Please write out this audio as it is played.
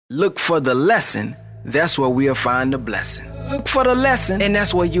Look for the lesson, that's where we'll find the blessing. Look for the lesson, and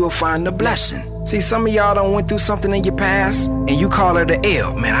that's where you'll find the blessing. See, some of y'all done went through something in your past, and you call it an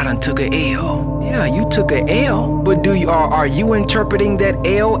L. Man, I done took an L. Yeah, you took an L. But are you interpreting that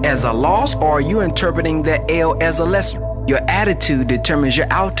L as a loss, or are you interpreting that L as a lesson? Your attitude determines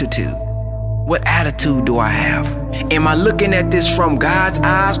your altitude. What attitude do I have? Am I looking at this from God's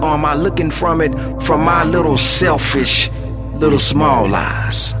eyes, or am I looking from it from my little selfish, little small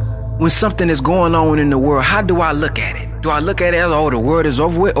eyes? When something is going on in the world, how do I look at it? Do I look at it as, oh, the world is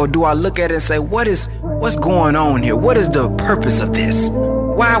over with? Or do I look at it and say, what's going on here? What is the purpose of this?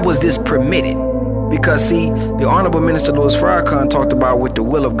 Why was this permitted? Because see, the Honorable Minister Louis Farrakhan talked about with the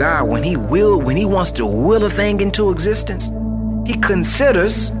will of God, when he wants to will a thing into existence, he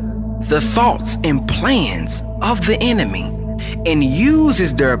considers the thoughts and plans of the enemy and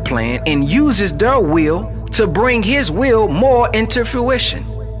uses their plan and uses their will to bring his will more into fruition.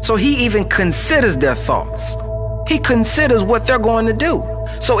 So he even considers their thoughts. He considers what they're going to do.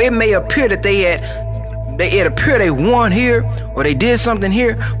 So it may appear that they won here or they did something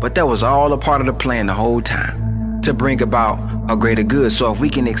here, but that was all a part of the plan the whole time to bring about a greater good. So if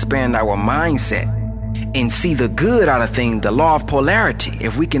we can expand our mindset and see the good out of things, the law of polarity,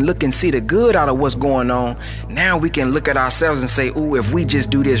 if we can look and see the good out of what's going on, now we can look at ourselves and say, ooh, if we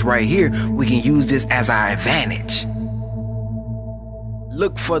just do this right here, we can use this as our advantage.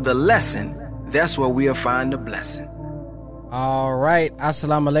 Look for the lesson, that's where we'll find the blessing. All right.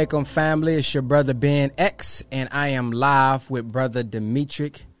 Assalamu alaikum, family. It's your brother Ben X, and I am live with brother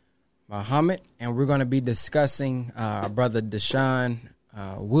Demetric Muhammad, and we're going to be discussing brother Deshaun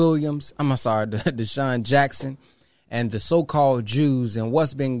Deshaun Jackson and the so-called Jews and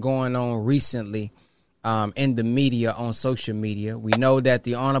what's been going on recently in the media, on social media. We know that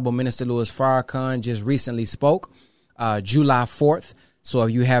the Honorable Minister Louis Farrakhan just recently spoke July 4th. So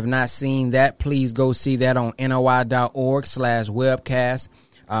if you have not seen that, please go see that on NOI.org/webcast.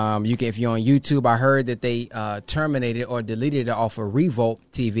 If you're on YouTube, I heard that they terminated or deleted it off of Revolt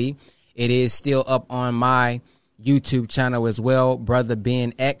TV. It is still up on my YouTube channel as well, Brother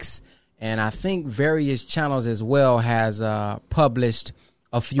Ben X. And I think various channels as well has published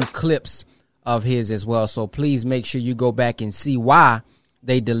a few clips of his as well. So please make sure you go back and see why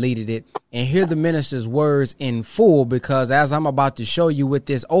they deleted it and hear the minister's words in full, because as I'm about to show you with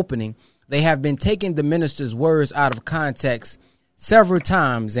this opening, they have been taking the minister's words out of context several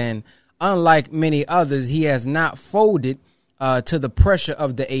times. And unlike many others, he has not folded to the pressure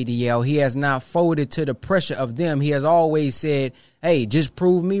of the ADL. He has not folded to the pressure of them. He has always said, hey, just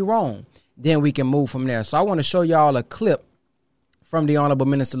prove me wrong. Then we can move from there. So I want to show y'all a clip from the Honorable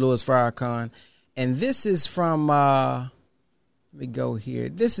Minister Louis Farrakhan. And this is from, let me go here.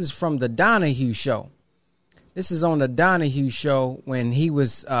 This is from the Donahue Show. This is on the Donahue Show when he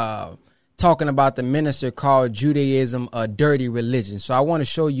was talking about the minister called Judaism a dirty religion. So I want to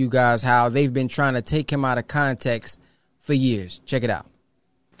show you guys how they've been trying to take him out of context for years. Check it out.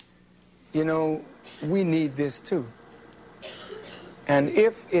 You know, we need this too. And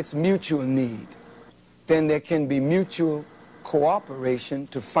if it's mutual need, then there can be mutual cooperation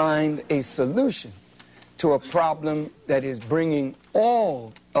to find a solution to a problem that is bringing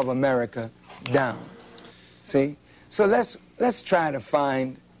all of America down. See? So let's try to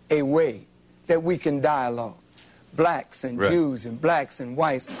find a way that we can dialogue. Blacks and Jews and blacks and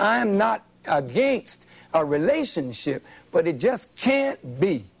whites. I am not against a relationship, but it just can't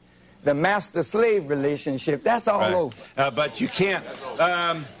be the master-slave relationship. That's all over. But you can't.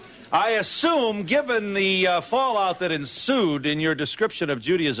 I assume, given the fallout that ensued in your description of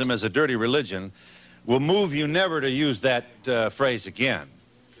Judaism as a dirty religion, will move you never to use that phrase again.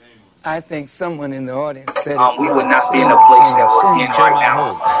 I think someone in the audience said we would not be in the place that we're in right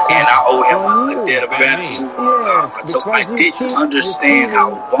now. And I owe him a debt of gratitude. I didn't understand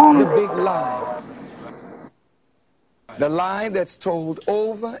how vulnerable. The big lie. The lie that's told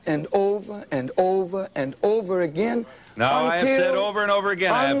over and over and over and over again. No, I have said over and over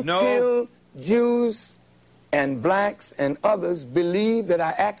again. I have no. Until Jews and blacks and others believe that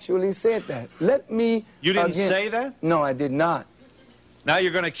I actually said that. Let me. You didn't say that? No, I did not. Now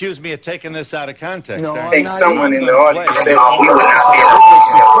you're going to accuse me of taking this out of context. No, I think someone in the audience said we would not be in a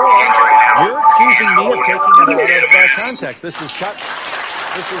place that we're in right now. You're accusing me of taking it out of context. This is number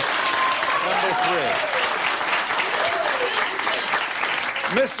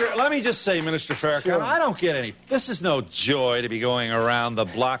 3. Let me just say, Minister Farrakhan, sure. I don't get any. This is no joy to be going around the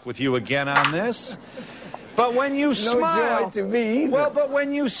block with you again on this. But when you smile, no joy to me either. Well, but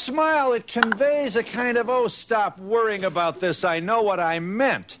when you smile, it conveys a kind of, oh, stop worrying about this. I know what I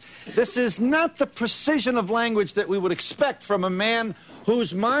meant. This is not the precision of language that we would expect from a man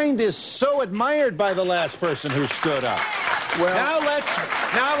whose mind is so admired by the last person who stood up. Well, Now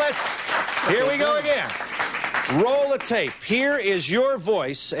let's, here we go again. Roll the tape. Here is your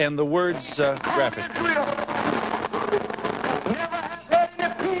voice and the words graphic. Never had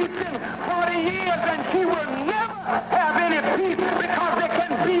any peace in 40 years, and she will never have any peace because there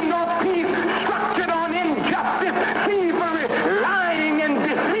can be no peace structured on injustice, thievery, lying, and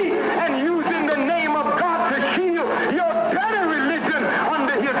deceit, and using the name of God to shield your better religion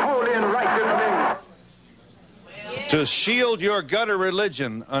under his holy and righteous name. To shield your gutter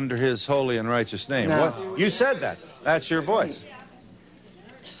religion under his holy and righteous name. Now- What? You said that. That's your voice.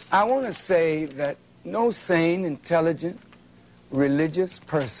 I want to say that no sane, intelligent, religious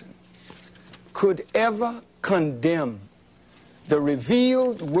person could ever condemn the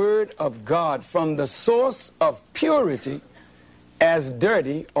revealed word of God from the source of purity as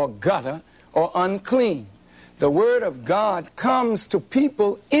dirty or gutter or unclean. The word of God comes to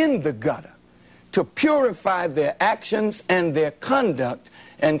people in the gutter to purify their actions and their conduct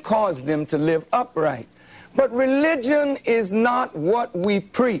and cause them to live upright. But religion is not what we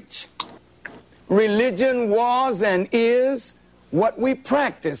preach. Religion was and is what we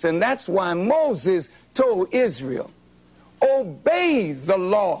practice, and that's why Moses told Israel, obey the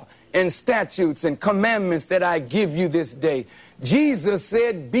law and statutes and commandments that I give you this day. Jesus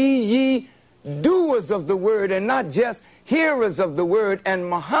said, be ye doers of the word and not just hearers of the word. And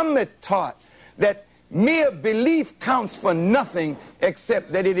Muhammad taught that mere belief counts for nothing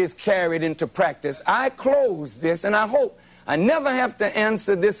except that it is carried into practice. I close this, and I hope I never have to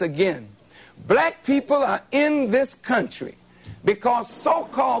answer this again. Black people are in this country because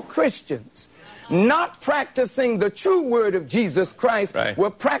so-called Christians, not practicing the true word of Jesus Christ,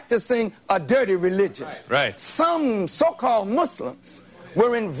 were practicing a dirty religion. Right. Some so-called Muslims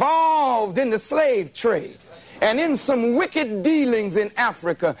were involved in the slave trade and in some wicked dealings in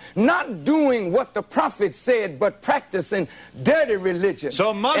Africa, not doing what the prophet said, but practicing dirty religion.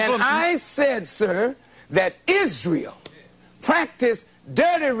 So Muslims... And I said, sir, that Israel practiced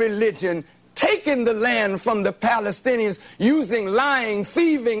dirty religion, taking the land from the Palestinians, using lying,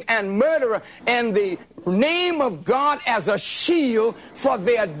 thieving, and murder, and the name of God as a shield for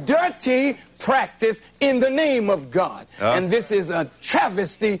their dirty practice in the name of God. And this is a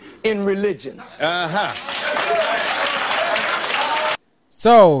travesty in religion.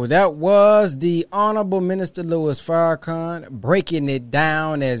 So that was the Honorable Minister Louis Farrakhan breaking it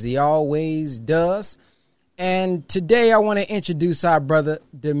down as he always does. And today I want to introduce our brother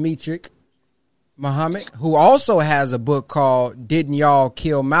Demetric Muhammad, who also has a book called Didn't Y'all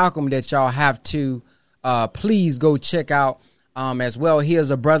Kill Malcolm that y'all have to please go check out as well. He is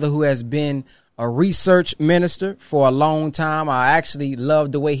a brother who has been a research minister for a long time. I actually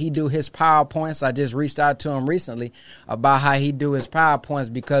love the way he do his PowerPoints. I just reached out to him recently about how he do his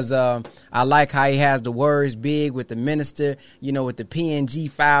PowerPoints because I like how he has the words big with the minister, you know, with the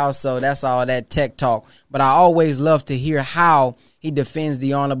PNG files. So that's all that tech talk. But I always love to hear how he defends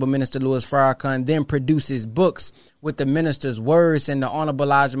the Honorable Minister Louis Farrakhan, then produces books with the minister's words and the Honorable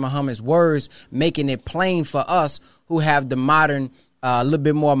Elijah Muhammad's words, making it plain for us who have the modern a little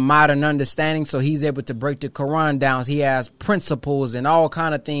bit more modern understanding, so he's able to break the Quran down. He has principles and all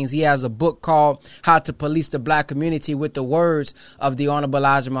kind of things. He has a book called How to Police the Black Community with the words of the Honorable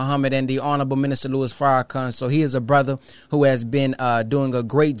Elijah Muhammad and the Honorable Minister Louis Farrakhan. So he is a brother who has been doing a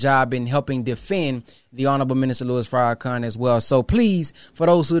great job in helping defend the Honorable Minister Louis Farrakhan as well. So please, for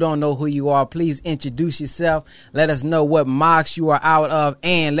those who don't know who you are, please introduce yourself. Let us know what mosques you are out of,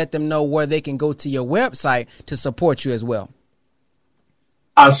 and let them know where they can go to your website to support you as well.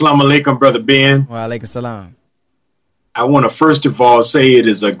 Assalamu alaikum, Brother Ben. Wa alaikum salam. I want to first of all say it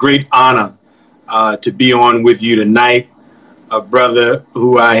is a great honor to be on with you tonight. A brother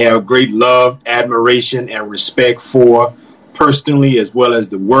who I have great love, admiration, and respect for personally, as well as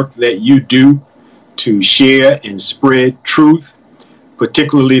the work that you do to share and spread truth,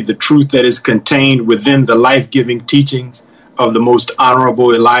 particularly the truth that is contained within the life-giving teachings of the most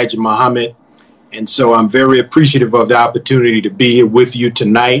honorable Elijah Muhammad. And so I'm very appreciative of the opportunity to be here with you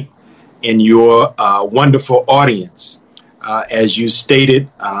tonight and your wonderful audience. As you stated,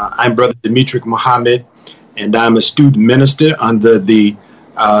 I'm Brother Demetric Muhammad, and I'm a student minister under the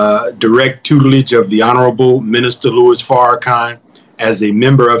direct tutelage of the Honorable Minister Louis Farrakhan as a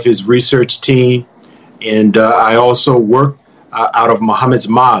member of his research team. And I also work out of Muhammad's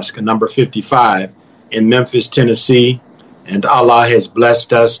Mosque, number 55 in Memphis, Tennessee. And Allah has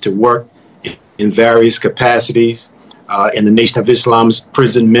blessed us to work in various capacities in the Nation of Islam's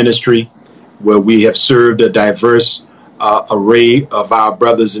prison ministry, where we have served a diverse array of our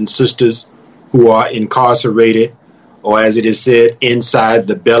brothers and sisters who are incarcerated or as it is said, inside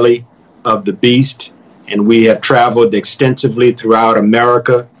the belly of the beast. And we have traveled extensively throughout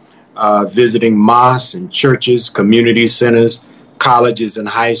America, visiting mosques and churches, community centers, colleges and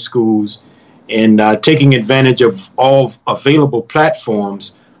high schools, and taking advantage of all available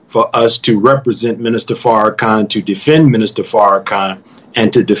platforms for us to represent Minister Farrakhan, to defend Minister Farrakhan,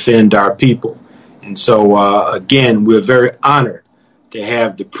 and to defend our people. And so, again, we're very honored to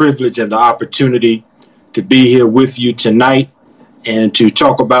have the privilege and the opportunity to be here with you tonight and to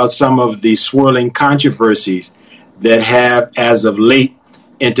talk about some of the swirling controversies that have, as of late,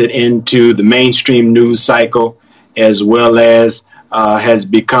 entered into the mainstream news cycle, as well as has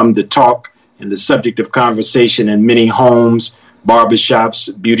become the talk and the subject of conversation in many homes,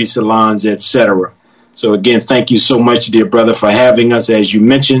 barbershops, beauty salons, etc. So again, thank you so much, dear brother, for having us. As you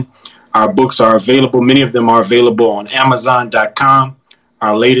mentioned, our books are available. Many of them are available on Amazon.com.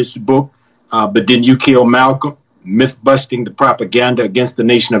 Our latest book, But Didn't You Kill Malcolm? Myth-Busting the Propaganda Against the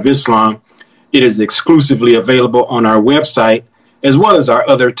Nation of Islam. It is exclusively available on our website, as well as our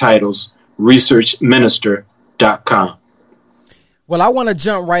other titles, researchminister.com. Well, I want to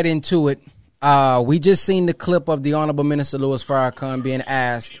jump right into it. We just seen the clip of the Honorable Minister Louis Farrakhan being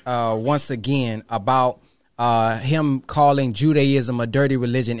asked once again about him calling Judaism a dirty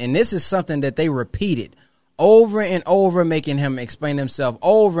religion. And this is something that they repeated over and over, making him explain himself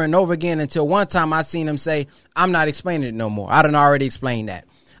over and over again, until one time I seen him say, I'm not explaining it no more. I done already explained that.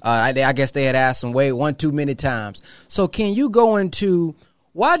 I guess they had asked him one too many times. So can you go into,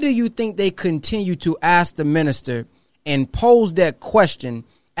 why do you think they continue to ask the minister and pose that question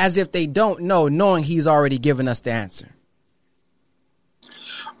as if they don't know, knowing he's already given us the answer?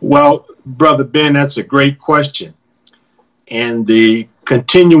 Well, Brother Ben, that's a great question. And the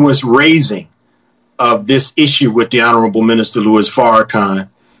continuous raising of this issue with the Honorable Minister Louis Farrakhan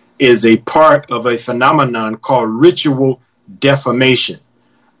is a part of a phenomenon called ritual defamation.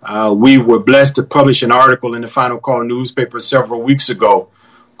 We were blessed to publish an article in the Final Call newspaper several weeks ago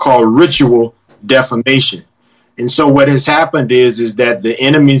called Ritual Defamation. And so what has happened is that the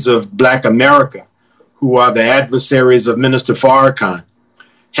enemies of Black America, who are the adversaries of Minister Farrakhan,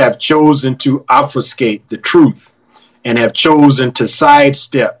 have chosen to obfuscate the truth and have chosen to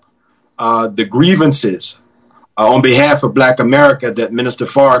sidestep the grievances on behalf of Black America that Minister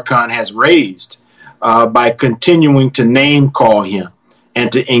Farrakhan has raised by continuing to name call him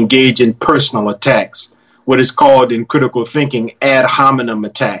and to engage in personal attacks, what is called in critical thinking ad hominem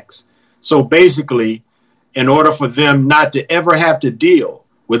attacks. So basically, in order for them not to ever have to deal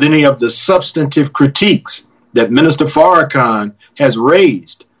with any of the substantive critiques that Minister Farrakhan has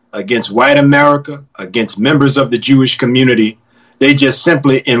raised against white America, against members of the Jewish community, they just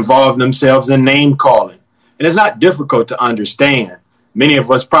simply involve themselves in name calling. And it's not difficult to understand. Many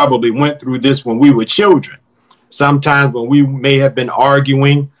of us probably went through this when we were children. Sometimes when we may have been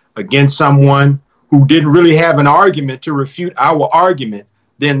arguing against someone who didn't really have an argument to refute our argument,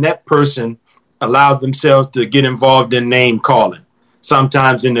 then that person allowed themselves to get involved in name calling.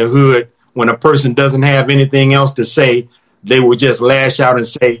 Sometimes in the hood, when a person doesn't have anything else to say, they will just lash out and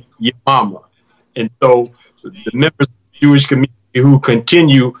say, your mama. And so the members of the Jewish community who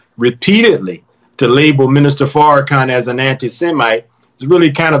continue repeatedly to label Minister Farrakhan as an anti-Semite is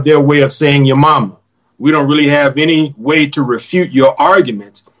really kind of their way of saying your mama. We don't really have any way to refute your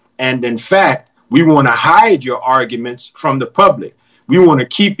arguments. And in fact, we want to hide your arguments from the public. We want to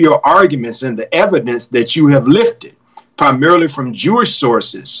keep your arguments and the evidence that you have lifted, primarily from Jewish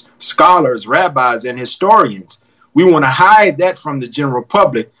sources, scholars, rabbis, and historians. We want to hide that from the general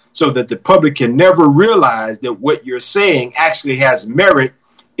public so that the public can never realize that what you're saying actually has merit,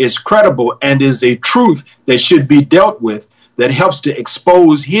 is credible, and is a truth that should be dealt with, that helps to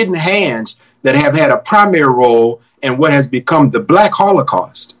expose hidden hands that have had a primary role in what has become the Black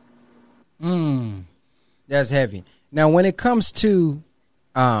Holocaust. That's heavy. Now, when it comes to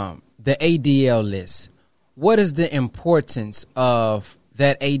the ADL list, what is the importance of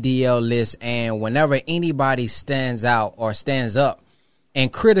that ADL list? And whenever anybody stands out or stands up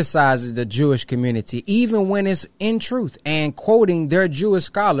and criticizes the Jewish community, even when it's in truth and quoting their Jewish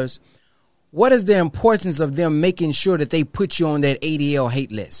scholars, what is the importance of them making sure that they put you on that ADL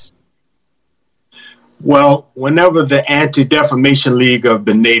hate list? Well, whenever the Anti-Defamation League of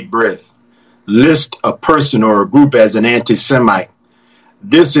B'nai B'rith list a person or a group as an anti-Semite,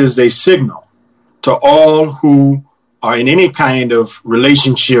 this is a signal to all who are in any kind of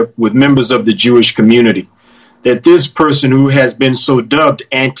relationship with members of the Jewish community that this person who has been so dubbed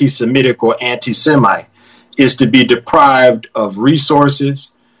anti-Semitic or anti-Semite is to be deprived of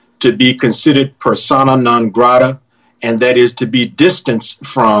resources, to be considered persona non grata, and that is to be distanced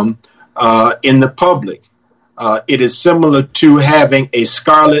from in the public. It is similar to having a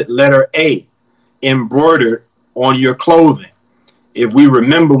scarlet letter A embroidered on your clothing. If we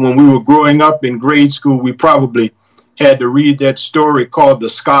remember when we were growing up in grade school, we probably had to read that story called The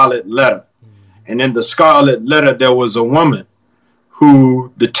Scarlet Letter. And in The Scarlet Letter, there was a woman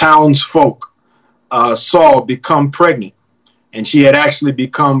who the townsfolk saw become pregnant. And she had actually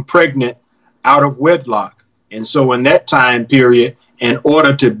become pregnant out of wedlock. And so in that time period, in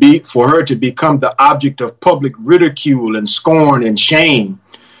order for her to become the object of public ridicule and scorn and shame,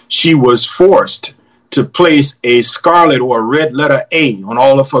 she was forced to place a scarlet or a red letter A on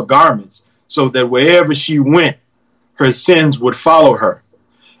all of her garments, so that wherever she went, her sins would follow her.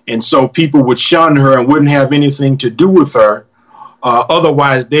 And so people would shun her and wouldn't have anything to do with her.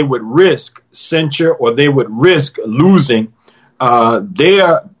 Otherwise, they would risk censure, or they would risk losing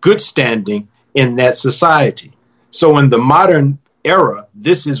their good standing in that society. So in the modern era,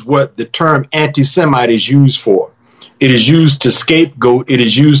 this is what the term anti-Semite is used for. It is used to scapegoat. It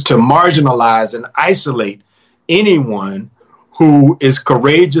is used to marginalize and isolate anyone who is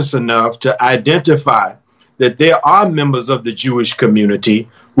courageous enough to identify that there are members of the Jewish community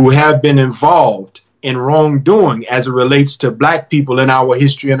who have been involved in wrongdoing as it relates to black people in our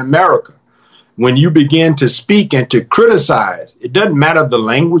history in America. When you begin to speak and to criticize, it doesn't matter the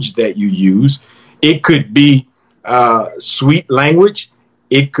language that you use. It could be sweet language.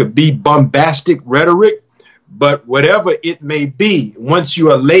 It could be bombastic rhetoric. But whatever it may be, once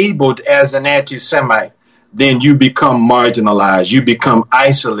you are labeled as an anti-Semite, then you become marginalized, you become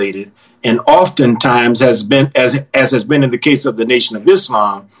isolated, and oftentimes as has been in the case of the Nation of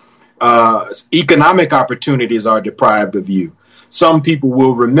Islam, economic opportunities are deprived of you. Some people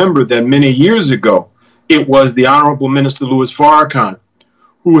will remember that many years ago, it was the Honorable Minister Louis Farrakhan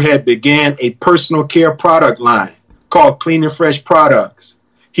who had began a personal care product line called Clean and Fresh Products.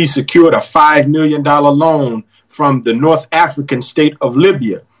 He secured a $5 million loan from the North African state of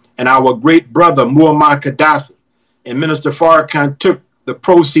Libya and our great brother Muammar Gaddafi. And Minister Farrakhan took the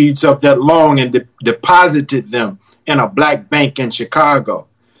proceeds of that loan and deposited them in a black bank in Chicago.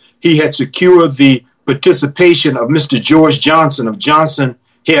 He had secured the participation of Mr. George Johnson of Johnson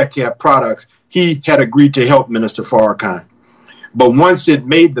Hair Care Products. He had agreed to help Minister Farrakhan. But once it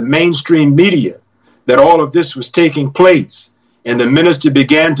made the mainstream media that all of this was taking place, and the minister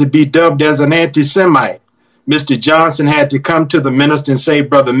began to be dubbed as an anti-Semite, Mr. Johnson had to come to the minister and say,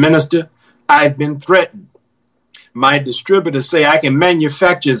 "Brother Minister, I've been threatened. My distributors say I can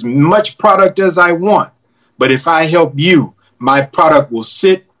manufacture as much product as I want, but if I help you, my product will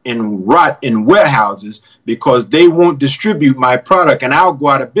sit and rot in warehouses because they won't distribute my product, and I'll go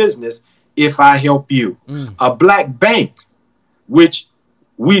out of business if I help you." A black bank, which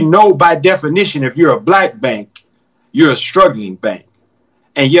we know by definition, if you're a black bank, you're a struggling bank.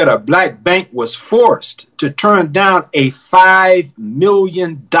 And yet a black bank was forced to turn down a $5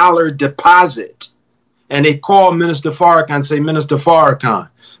 million deposit. And they called Minister Farrakhan and say, "Minister Farrakhan,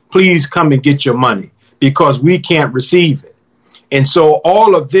 please come and get your money because we can't receive it." And so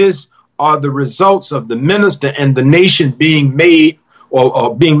all of this are the results of the minister and the nation being made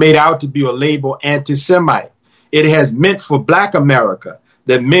or being made out to be a label anti-Semite. It has meant for black America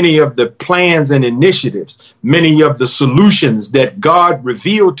that many of the plans and initiatives, many of the solutions that God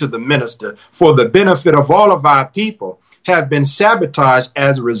revealed to the minister for the benefit of all of our people have been sabotaged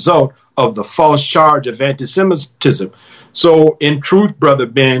as a result of the false charge of anti-Semitism. So in truth, Brother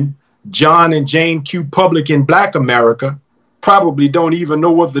Ben, John and Jane Q. Public in black America probably don't even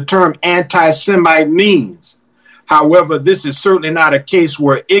know what the term anti-Semite means. However, this is certainly not a case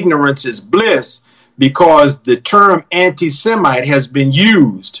where ignorance is bliss, because the term anti-Semite has been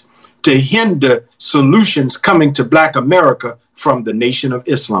used to hinder solutions coming to black America from the Nation of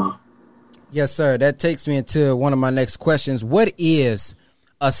Islam. Yes, sir. That takes me into one of my next questions. What is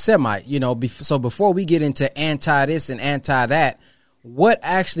a Semite? You know, so before we get into anti this and anti that, what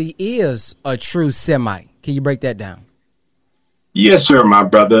actually is a true Semite? Can you break that down? Yes, sir, my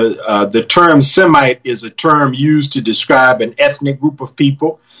brother. The term Semite is a term used to describe an ethnic group of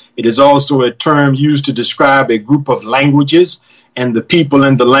people. It is also a term used to describe a group of languages, and the people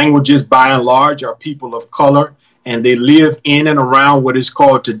in the languages, by and large, are people of color, and they live in and around what is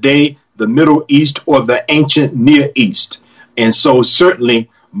called today the Middle East or the ancient Near East. And so certainly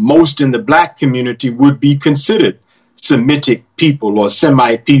most in the black community would be considered Semitic people or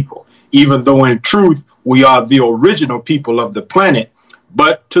Semite people, even though in truth we are the original people of the planet.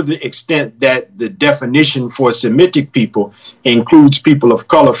 But to the extent that the definition for Semitic people includes people of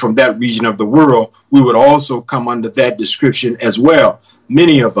color from that region of the world, we would also come under that description as well,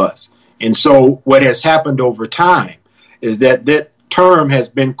 many of us. And so what has happened over time is that that term has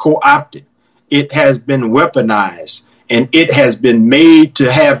been co-opted it has been weaponized, and it has been made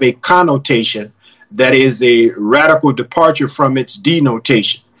to have a connotation that is a radical departure from its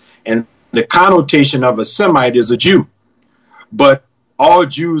denotation. And the connotation of a Semite is a Jew. But all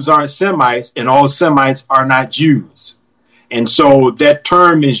Jews aren't Semites, and all Semites are not Jews. And so that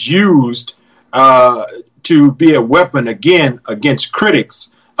term is used to be a weapon, again, against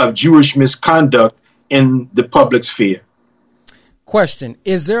critics of Jewish misconduct in the public sphere. Question: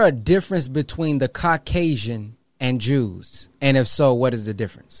 is there a difference between the Caucasian and Jews? And if so, what is the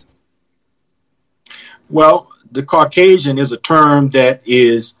difference? Well, the Caucasian is a term that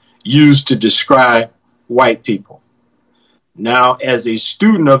is used to describe white people. Now, as a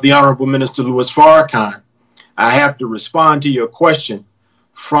student of the Honorable Minister Louis Farrakhan, I have to respond to your question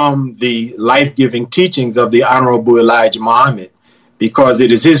from the life-giving teachings of the Honorable Elijah Muhammad, because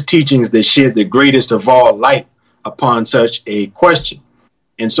it is his teachings that shed the greatest of all light upon such a question.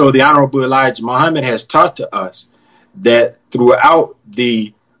 And so the Honorable Elijah Muhammad has taught to us that throughout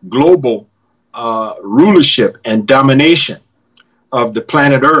the global rulership and domination of the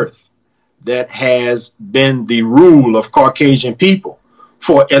planet Earth, that has been the rule of Caucasian people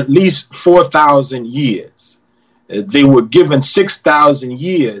for at least 4,000 years. They were given 6,000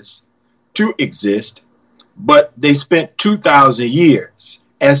 years to exist, but they spent 2,000 years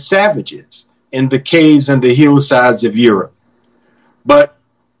as savages in the caves and the hillsides of Europe. But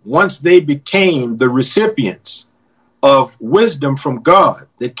once they became the recipients of wisdom from God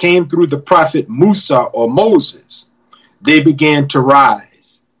that came through the prophet Musa or Moses, they began to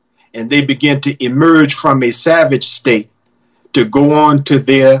rise, and they began to emerge from a savage state to go on to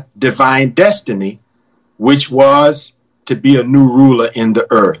their divine destiny, which was to be a new ruler in the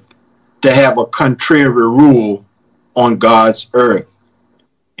earth, to have a contrary rule on God's earth.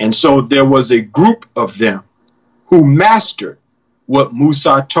 And so there was a group of them who mastered what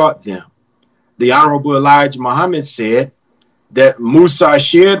Musa taught them. The Honorable Elijah Muhammad said that Musa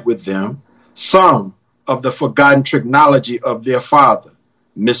shared with them some of the forgotten technology of their father,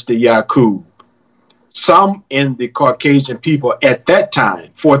 Mr. Yaqub. Some in the Caucasian people at that time,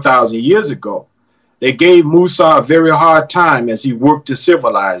 4,000 years ago, they gave Musa a very hard time as he worked to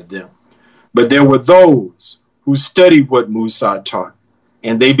civilize them. But there were those who studied what Musa taught,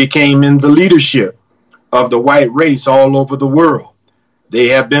 and they became in the leadership of the white race all over the world. They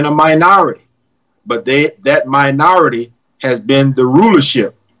have been a minority, but that minority has been the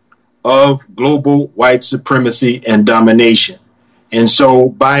rulership of global white supremacy and domination. And so,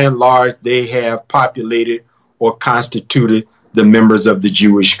 by and large, they have populated or constituted the members of the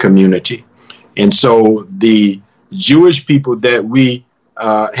Jewish community. And so the Jewish people that we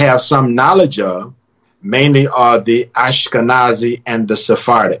have some knowledge of mainly are the Ashkenazi and the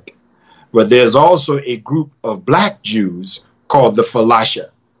Sephardic. But there's also a group of black Jews called the Falasha,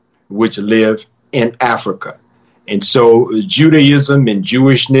 which live in Africa. And so Judaism and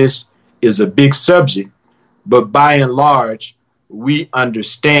Jewishness is a big subject, but by and large, we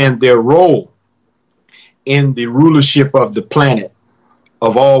understand their role in the rulership of the planet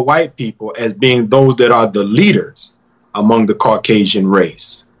of all white people as being those that are the leaders among the Caucasian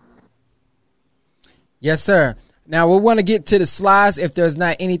race. Yes, sir. Now, we want to get to the slides. If there's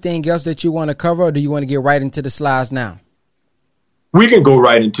not anything else that you want to cover, or do you want to get right into the slides now? We can go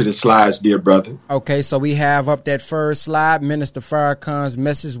right into the slides, dear brother. Okay, so we have up that first slide. Minister Farrakhan's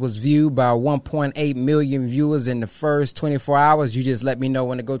message was viewed by 1.8 million viewers in the first 24 hours. You just let me know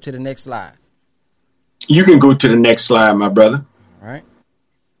when to go to the next slide. You can go to the next slide, my brother. All right.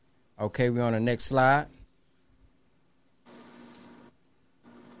 Okay, we're on the next slide.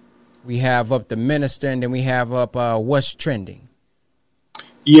 We have up the minister, and then we have up what's trending.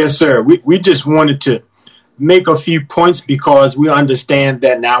 Yes, sir. We just wanted to make a few points because we understand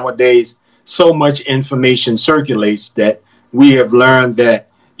that nowadays so much information circulates that we have learned that,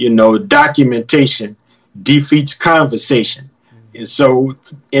 documentation defeats conversation. And so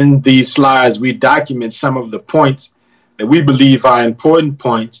in these slides, we document some of the points that we believe are important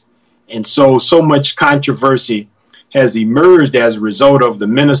points. And so much controversy has emerged as a result of the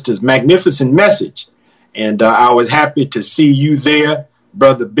minister's magnificent message. And I was happy to see you there,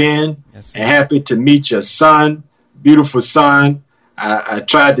 Brother Ben, yes, and happy to meet your son, beautiful son. I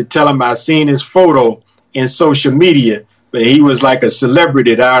tried to tell him I seen his photo in social media, but he was like a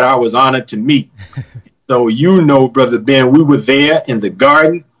celebrity that I was honored to meet. So Brother Ben, we were there in the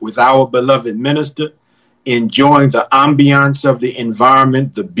garden with our beloved minister, enjoying the ambiance of the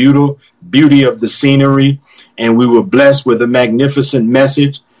environment, the beauty of the scenery, and we were blessed with a magnificent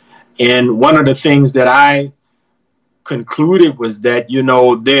message. And one of the things that I concluded was that,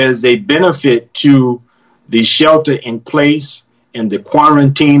 there's a benefit to the shelter in place and the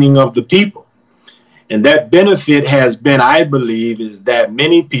quarantining of the people. And that benefit has been, I believe, is that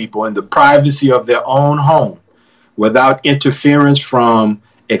many people in the privacy of their own home, without interference from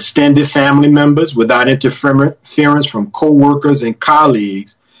extended family members, without interference from co-workers and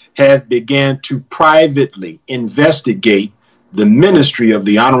colleagues, have began to privately investigate the ministry of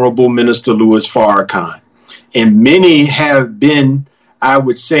the Honorable Minister Louis Farrakhan. And many have been, I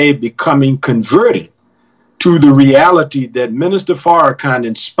would say, becoming converted to the reality that Minister Farrakhan,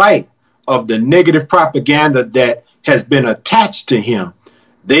 in spite of the negative propaganda that has been attached to him,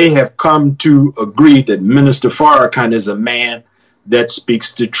 they have come to agree that Minister Farrakhan is a man that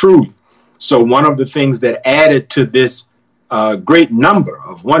speaks the truth. So one of the things that added to this great number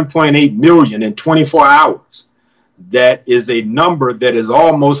of 1.8 million in 24 hours, that is a number that is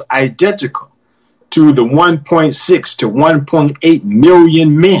almost identical to the 1.6 to 1.8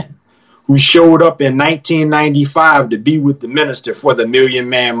 million men who showed up in 1995 to be with the minister for the Million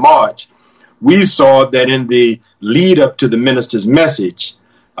Man March. We saw that in the lead up to the minister's message,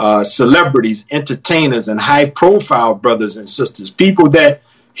 celebrities, entertainers, and high-profile brothers and sisters, people that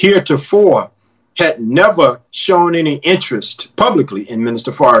heretofore had never shown any interest publicly in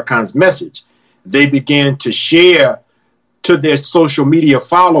Minister Farrakhan's message, they began to share to their social media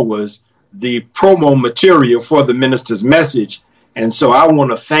followers the promo material for the minister's message. And so I want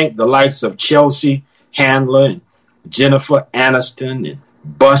to thank the likes of Chelsea Handler and Jennifer Aniston and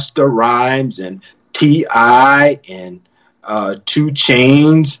Busta Rhymes and T.I. and 2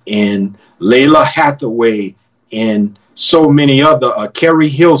 Chainz and Layla Hathaway and so many other, Kerry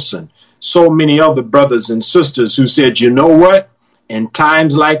Hilson, so many other brothers and sisters who said, you know what, in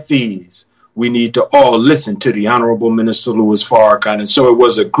times like these, we need to all listen to the Honorable Minister Louis Farrakhan. And so it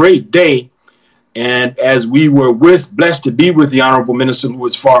was a great day. And as we were blessed to be with the Honorable Minister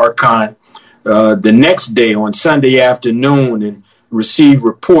Louis Farrakhan the next day on Sunday afternoon and receive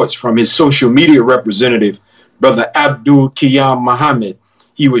reports from his social media representative, Brother Abdul Qiyam Muhammad,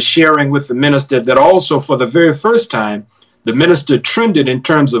 he was sharing with the minister that also for the very first time, the minister trended in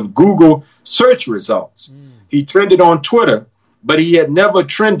terms of Google search results. He trended on Twitter, but he had never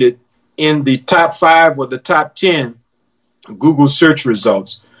trended in the top 5 or the top 10 Google search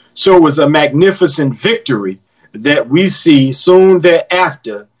results. So it was a magnificent victory that we see soon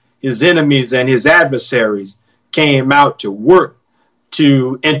thereafter. His enemies and his adversaries came out to work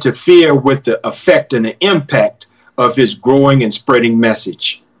to interfere with the effect and the impact of his growing and spreading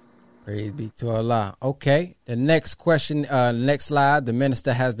message. Praise be to Allah. Okay, the next question, next slide. The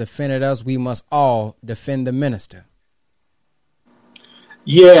minister has defended us. We must all defend the minister.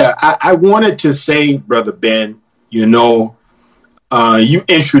 Yeah, I wanted to say, Brother Ben, you know, you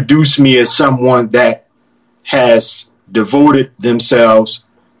introduced me as someone that has devoted themselves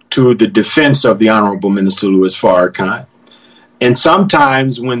to the defense of the Honorable Minister Louis Farrakhan. And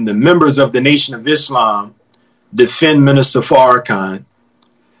sometimes when the members of the Nation of Islam defend Minister Farrakhan,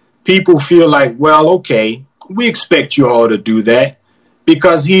 people feel like, well, okay, we expect you all to do that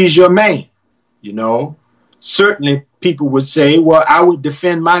because he's your man. You know, certainly people would say, well, I would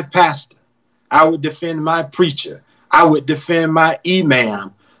defend my pastor. I would defend my preacher. I would defend my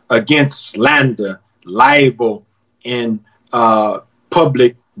imam against slander, libel, and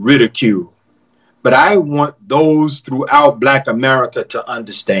public ridicule. But I want those throughout Black America to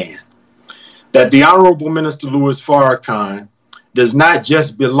understand that the Honorable Minister Louis Farrakhan does not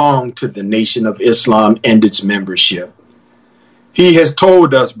just belong to the Nation of Islam and its membership. He has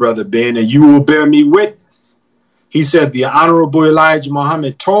told us, Brother Ben, and you will bear me witness. He said, the Honorable Elijah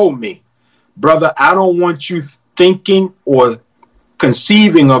Muhammad told me, brother, I don't want you thinking or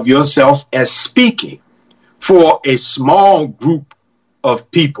conceiving of yourself as speaking for a small group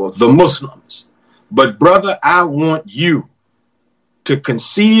of people, the Muslims. But brother, I want you to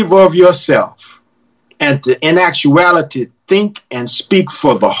conceive of yourself and to, in actuality, think and speak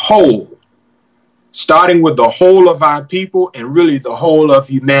for the whole, starting with the whole of our people and really the whole of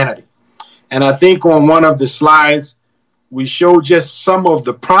humanity. And I think on one of the slides, we show just some of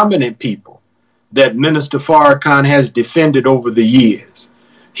the prominent people that Minister Farrakhan has defended over the years.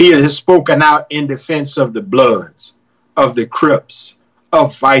 He has spoken out in defense of the Bloods, of the Crips,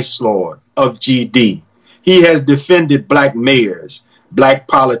 of Vice Lord, of GD. He has defended black mayors, black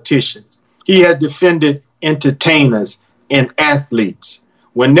politicians. He has defended entertainers and athletes.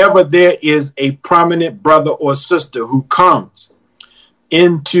 Whenever there is a prominent brother or sister who comes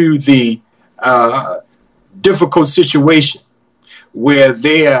into the difficult situation where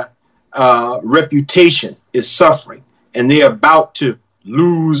their reputation is suffering and they're about to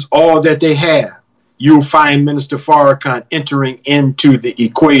lose all that they have, you'll find Minister Farrakhan entering into the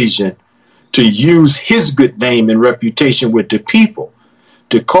equation to use his good name and reputation with the people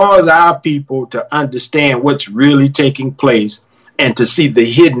to cause our people to understand what's really taking place and to see the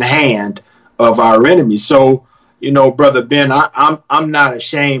hidden hand of our enemies. So, Brother Ben, I'm not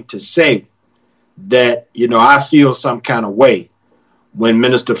ashamed to say that, I feel some kind of way when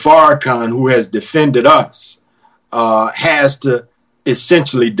Minister Farrakhan, who has defended us, has to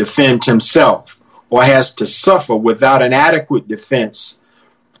essentially defend himself or has to suffer without an adequate defense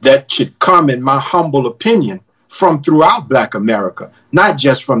that should come, in my humble opinion, from throughout Black America, not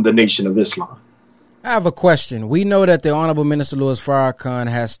just from the Nation of Islam. I have a question. We know that the Honorable Minister Louis Farrakhan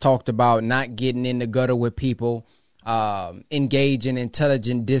has talked about not getting in the gutter with people, engage in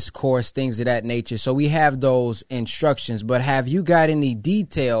intelligent discourse, things of that nature. So we have those instructions, but have you got any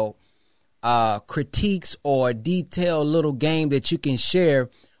detailed critiques or detailed little game that you can share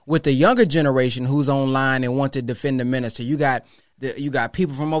with the younger generation who's online and want to defend the minister? You got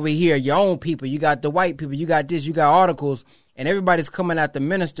people from over here, your own people, you got the white people, you got this, you got articles, and everybody's coming at the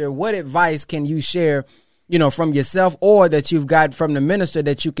minister. What advice can you share, from yourself or that you've got from the minister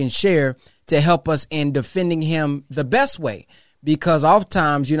that you can share to help us in defending him the best way? Because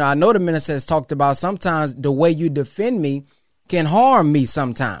oftentimes, I know the minister has talked about sometimes the way you defend me can harm me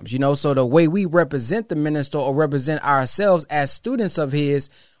sometimes, so the way we represent the minister or represent ourselves as students of his,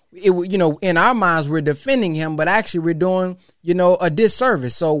 in our minds, we're defending him, but actually we're doing, a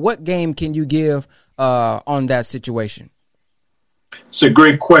disservice. So what game can you give on that situation? It's a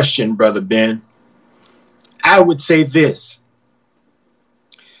great question, Brother Ben. I would say this.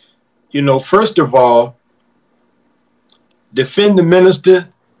 First of all, defend the minister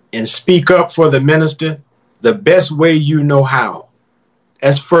and speak up for the minister the best way you know how.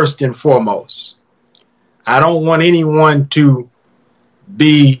 That's first and foremost. I don't want anyone to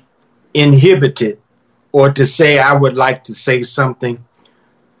be inhibited or to say I would like to say something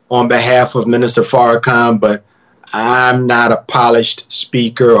on behalf of Minister Farrakhan, but I'm not a polished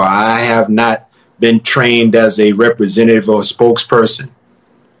speaker or I have not been trained as a representative or a spokesperson.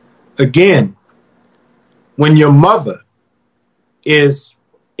 Again, when your mother is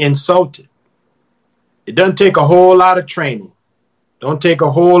insulted, it doesn't take a whole lot of training. Don't take a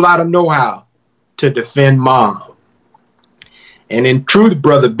whole lot of know-how to defend mom. And in truth,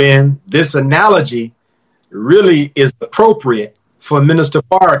 Brother Ben, this analogy really is appropriate for Minister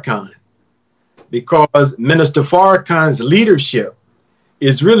Farrakhan because Minister Farrakhan's leadership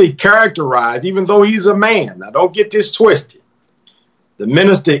is really characterized, even though he's a man. Now, don't get this twisted. The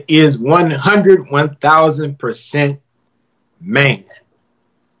minister is 1,000% man.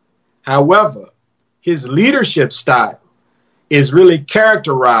 However, his leadership style is really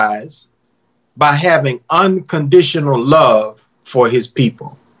characterized by having unconditional love for his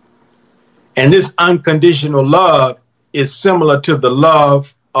people. And this unconditional love is similar to the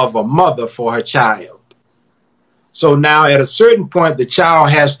love of a mother for her child. So now at a certain point, the child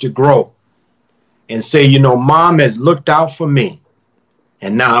has to grow and say, mom has looked out for me.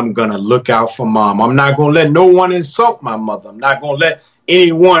 And now I'm going to look out for mom. I'm not going to let no one insult my mother. I'm not going to let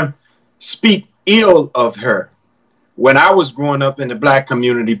anyone speak ill of her. When I was growing up in the Black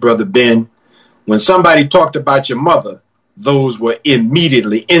community, Brother Ben, when somebody talked about your mother, those were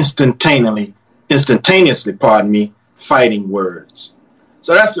immediately, instantaneously, fighting words.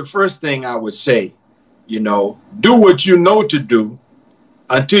 So that's the first thing I would say. Do what you know to do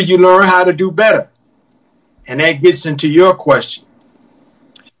until you learn how to do better. And that gets into your question.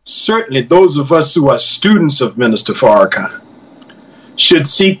 Certainly those of us who are students of Minister Farrakhan should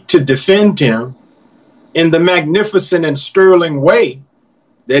seek to defend him in the magnificent and sterling way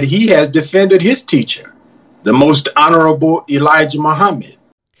that he has defended his teacher, the Most Honorable Elijah Muhammad.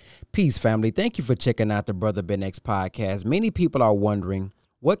 Peace, family. Thank you for checking out the Brother Ben X podcast. Many people are wondering,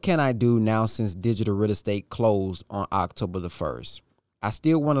 what can I do now since digital real estate closed on October the 1st? I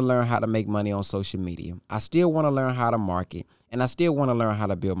still want to learn how to make money on social media. I still want to learn how to market, and I still want to learn how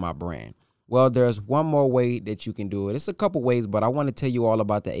to build my brand. Well, there's one more way that you can do it. It's a couple ways, but I want to tell you all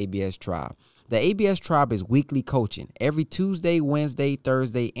about the ABS Tribe. The ABS Tribe is weekly coaching every Tuesday, Wednesday,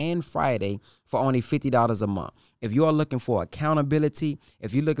 Thursday, and Friday for only $50 a month. If you are looking for accountability,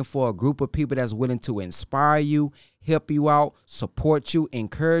 if you're looking for a group of people that's willing to inspire you, help you out, support you,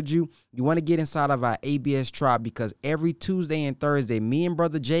 encourage you, you want to get inside of our ABS Tribe because every Tuesday and Thursday, me and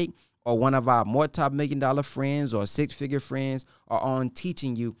Brother Jake or one of our multi-million-dollar friends or six-figure friends are on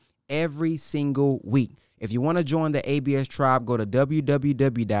teaching you every single week. If you want to join the ABS Tribe, go to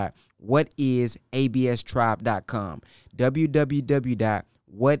www.whatisaBStribe.com.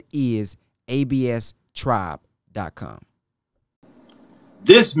 www.whatisaBStribe.com.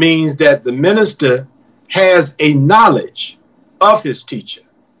 This means that the minister has a knowledge of his teacher.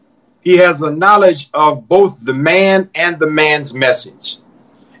 He has a knowledge of both the man and the man's message.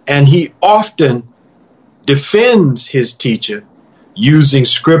 And he often defends his teacher using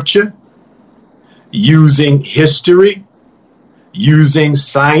scripture, using history, using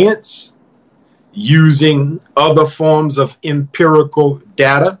science, using other forms of empirical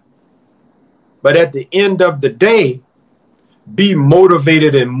data. But at the end of the day, be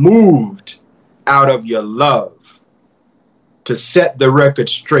motivated and moved out of your love to set the record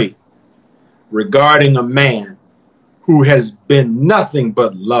straight regarding a man who has been nothing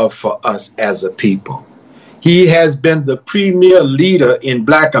but love for us as a people. He has been the premier leader in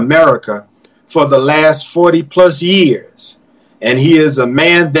Black America for the last 40 plus years. And he is a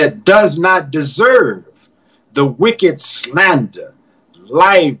man that does not deserve the wicked slander,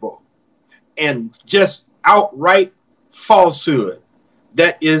 libel, and just outright falsehood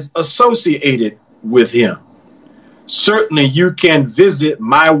that is associated with him. Certainly you can visit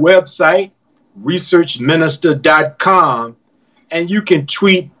my website, researchminister.com, and you can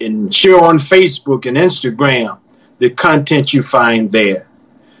tweet and share on Facebook and Instagram the content you find there.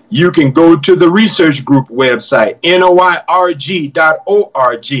 You can go to the research group website, noirg.org.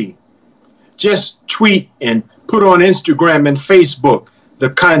 Just tweet and put on Instagram and Facebook the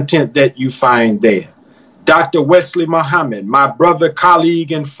content that you find there. Dr. Wesley Muhammad, my brother,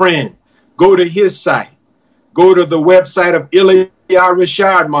 colleague, and friend, go to his site. Go to the website of Ilya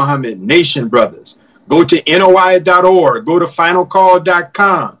Rashad Muhammad, Nation Brothers. Go to NOI.org. Go to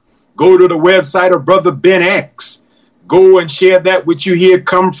finalcall.com. Go to the website of Brother Ben X. Go and share that which you hear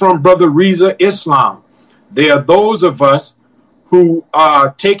come from Brother Reza Islam. There are those of us who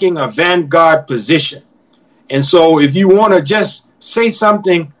are taking a vanguard position. And so if you want to just say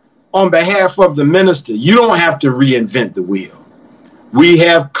something on behalf of the minister, you don't have to reinvent the wheel. We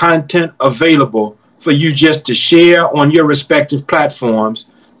have content available for you just to share on your respective platforms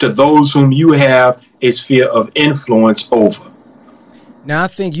to those whom you have a sphere of influence over. Now, I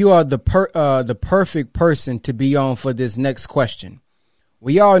think you are the perfect person to be on for this next question.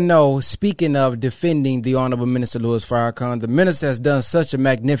 We all know, speaking of defending the Honorable Minister Louis Farrakhan, the minister has done such a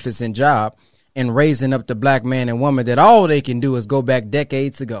magnificent job in raising up the black man and woman that all they can do is go back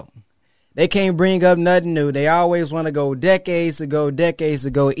decades ago. They can't bring up nothing new. They always want to go decades ago,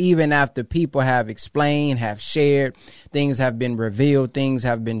 even after people have explained, have shared, things have been revealed, things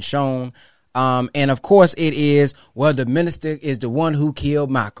have been shown. And of course it is, well, the minister is the one who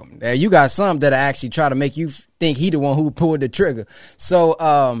killed Malcolm. Now, you got some that actually try to make you think he the one who pulled the trigger.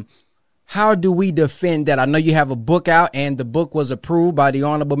 So, how do we defend that? I know you have a book out, and the book was approved by the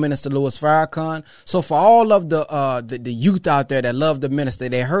Honorable Minister Louis Farrakhan. So for all of the youth out there that love the minister,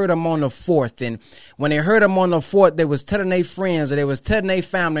 they heard him on the 4th. And when they heard him on the 4th, they was telling their friends or they was telling their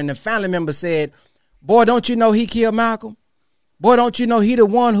family, and the family member said, boy, don't you know he killed Malcolm? Boy, don't you know he the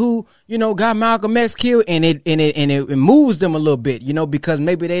one who, got Malcolm X killed? And it moves them a little bit, because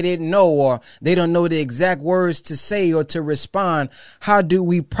maybe they didn't know, or they don't know the exact words to say or to respond. How do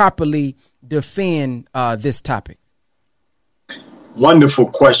we properly defend this topic?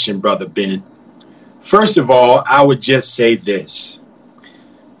 Wonderful question, Brother Ben. First of all, I would just say this.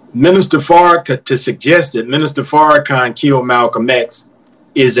 Minister Farrakhan, to suggest that Minister Farrakhan killed Malcolm X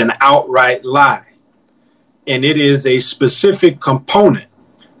is an outright lie. And it is a specific component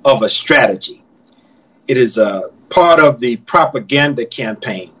of a strategy. It is a part of the propaganda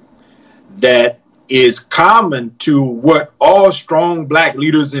campaign that is common to what all strong black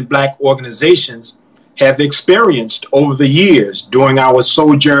leaders and black organizations have experienced over the years during our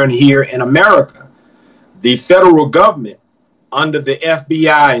sojourn here in America. The federal government, under the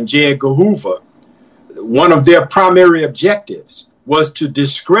FBI and J. Edgar Hoover, one of their primary objectives was to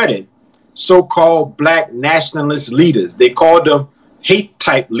discredit so-called black nationalist leaders. They called them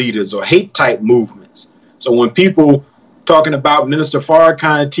hate-type leaders or hate-type movements. So when people talking about Minister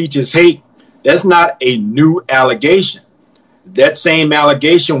Farrakhan teaches hate, that's not a new allegation. That same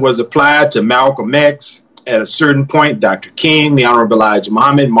allegation was applied to Malcolm X at a certain point, Dr. King, the Honorable Elijah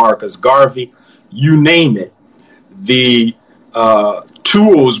Muhammad, Marcus Garvey, you name it. The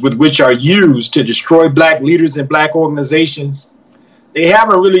tools with which are used to destroy black leaders and black organizations, they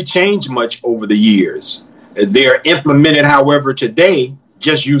haven't really changed much over the years. They are implemented, however, today,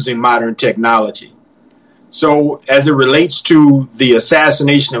 just using modern technology. So as it relates to the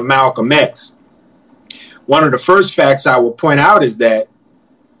assassination of Malcolm X, one of the first facts I will point out is that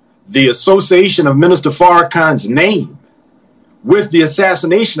the association of Minister Farrakhan's name with the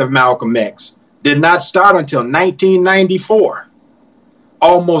assassination of Malcolm X did not start until 1994,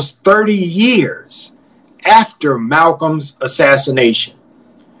 almost 30 years after Malcolm's assassination.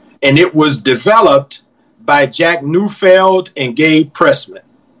 And it was developed by Jack Neufeld and Gabe Pressman.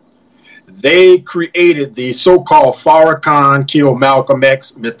 they created the so-called Farrakhan killed Malcolm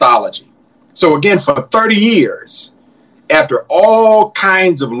X mythology. So again, for 30 years, after all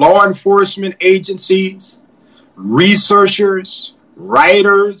kinds of law enforcement agencies, researchers,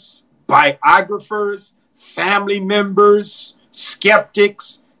 writers, biographers, family members,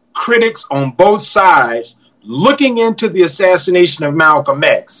 skeptics, critics on both sides looking into the assassination of Malcolm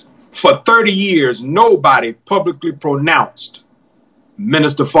X, for 30 years, nobody publicly pronounced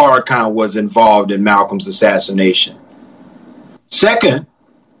Minister Farrakhan was involved in Malcolm's assassination. Second,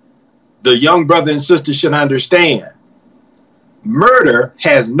 the young brother and sister should understand, murder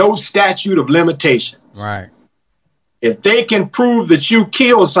has no statute of limitations. Right. If they can prove that you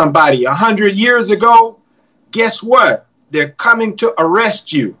killed somebody 100 years ago, guess what? They're coming to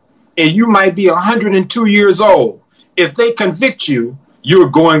arrest you, and you might be 102 years old. If they convict you, you're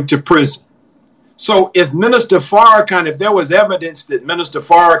going to prison. So if Minister Farrakhan, if there was evidence that Minister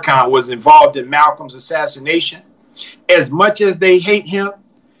Farrakhan was involved in Malcolm's assassination, as much as they hate him,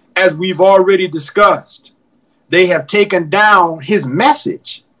 as we've already discussed, they have taken down his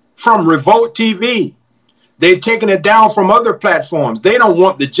message from Revolt TV. They've taken it down from other platforms. They don't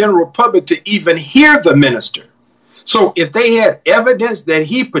want the general public to even hear the minister. So if they had evidence that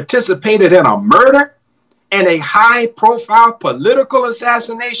he participated in a murder and a high-profile political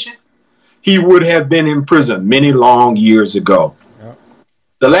assassination, he would have been in prison many long years ago. Yep.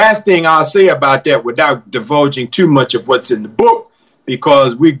 The last thing I'll say about that, without divulging too much of what's in the book,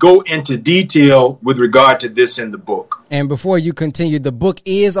 because we go into detail with regard to this in the book. And before you continue, the book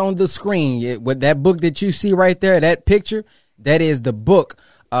is on the screen. With that book that you see right there, that picture, that is the book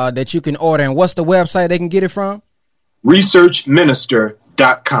that you can order. And what's the website they can get it from?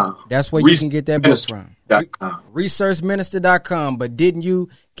 ResearchMinister.com. That's where you can get that book from. ResearchMinister.com. But didn't you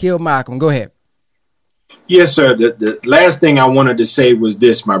kill Malcolm? Go ahead. Yes, sir. The last thing I wanted to say was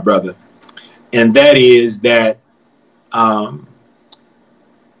this, my brother, and that is that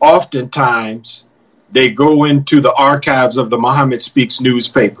oftentimes they go into the archives of the Muhammad Speaks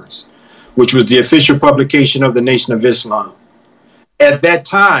newspapers, which was the official publication of the Nation of Islam. At that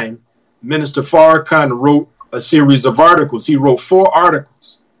time, Minister Farrakhan wrote a series of articles. He wrote 4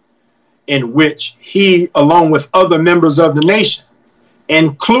 articles in which he, along with other members of the nation,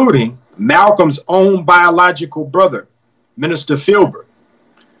 including Malcolm's own biological brother, Minister Filbert,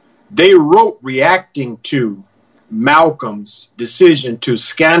 they wrote reacting to Malcolm's decision to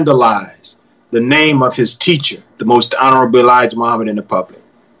scandalize the name of his teacher, the Most Honorable Elijah Muhammad, in the public.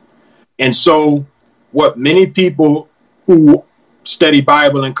 And so what many people who study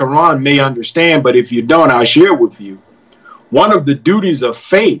Bible and Quran may understand, but if you don't, I'll share with you. One of the duties of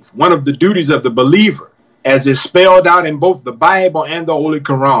faith, one of the duties of the believer, as is spelled out in both the Bible and the Holy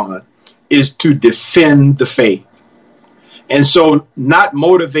Quran, is to defend the faith. And so, not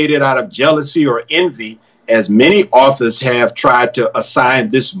motivated out of jealousy or envy, as many authors have tried to assign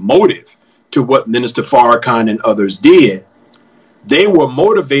this motive to what Minister Farrakhan and others did, they were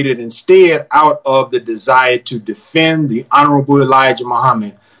motivated instead out of the desire to defend the Honorable Elijah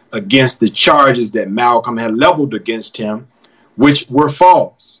Muhammad against the charges that Malcolm had leveled against him, which were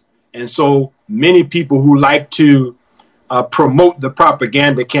false. And so many people who like to promote the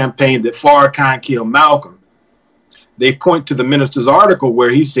propaganda campaign that Farrakhan killed Malcolm, they point to the minister's article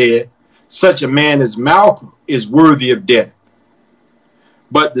where he said, such a man as Malcolm is worthy of death.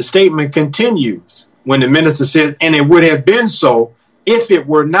 But the statement continues when the minister said, and it would have been so if it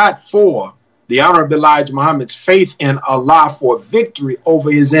were not for the Honorable Elijah Muhammad's faith in Allah for victory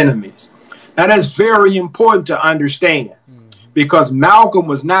over his enemies. Now that's very important to understand, because Malcolm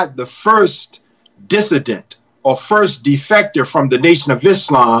was not the first dissident or first defector from the Nation of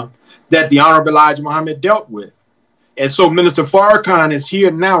Islam that the Honorable Elijah Muhammad dealt with. And so Minister Farrakhan is here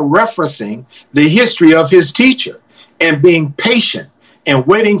now referencing the history of his teacher and being patient and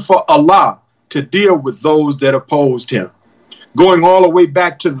waiting for Allah to deal with those that opposed him. Going all the way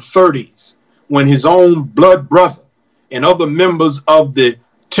back to the 30s, when his own blood brother and other members of the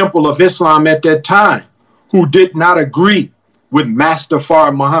Temple of Islam at that time, who did not agree with Master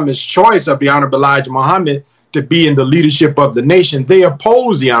Farah Muhammad's choice of the Honorable Elijah Muhammad to be in the leadership of the nation, they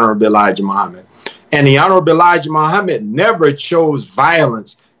opposed the Honorable Elijah Muhammad. And the Honorable Elijah Muhammad never chose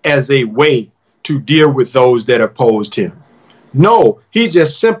violence as a way to deal with those that opposed him. No, he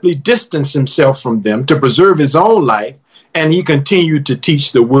just simply distanced himself from them to preserve his own life, and he continued to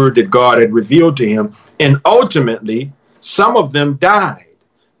teach the word that God had revealed to him. And ultimately, some of them died,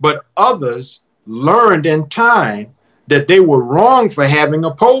 but others learned in time that they were wrong for having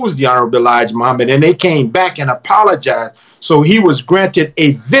opposed the Honorable Elijah Muhammad, and they came back and apologized. So he was granted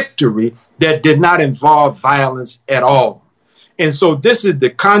a victory that did not involve violence at all. And so this is the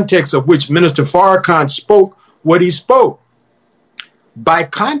context of which Minister Farrakhan spoke what he spoke. By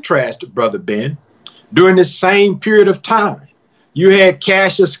contrast, Brother Ben, during this same period of time, you had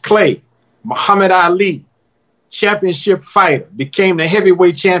Cassius Clay, Muhammad Ali, championship fighter, became the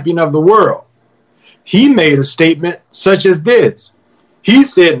heavyweight champion of the world. He made a statement such as this. He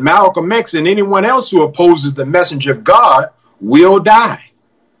said Malcolm X and anyone else who opposes the messenger of God will die.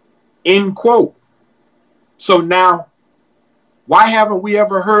 End quote. So now, why haven't we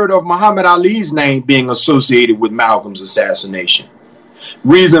ever heard of Muhammad Ali's name being associated with Malcolm's assassination?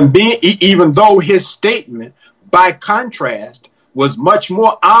 Reason being, even though his statement, by contrast, was much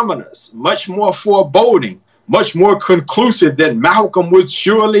more ominous, much more foreboding, much more conclusive that Malcolm would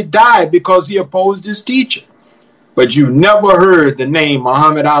surely die because he opposed his teacher. But you've never heard the name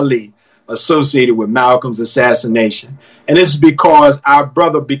Muhammad Ali associated with Malcolm's assassination. And this is because our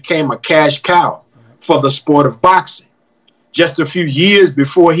brother became a cash cow for the sport of boxing. Just a few years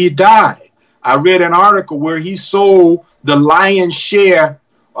before he died, I read an article where he sold the lion's share,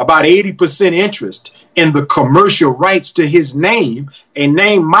 about 80% interest in the commercial rights to his name, a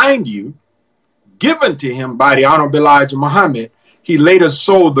name, mind you, given to him by the Honorable Elijah Muhammad. He later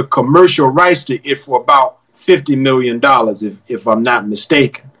sold the commercial rights to it for about $50 million, if I'm not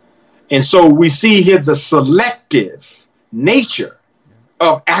mistaken. And so we see here the selective nature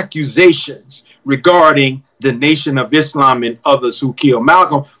of accusations regarding the Nation of Islam and others who killed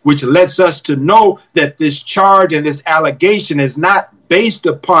Malcolm, which lets us to know that this charge and this allegation is not based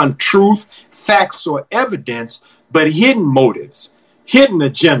upon truth, facts, or evidence, but hidden motives, hidden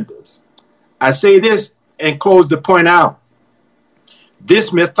agendas. I say this and close to point out,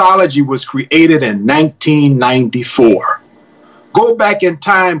 this mythology was created in 1994. Go back in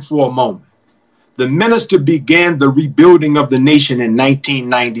time for a moment. The minister began the rebuilding of the nation in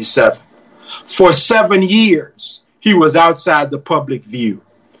 1997. For 7 years, he was outside the public view.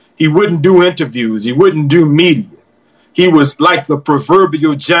 He wouldn't do interviews. He wouldn't do media. He was like the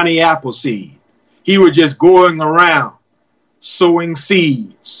proverbial Johnny Appleseed. He was just going around sowing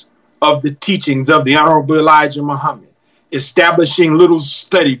seeds of the teachings of the Honorable Elijah Muhammad, establishing little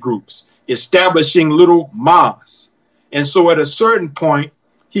study groups, establishing little mosques. And so at a certain point,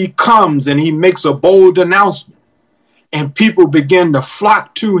 he comes and he makes a bold announcement, and people begin to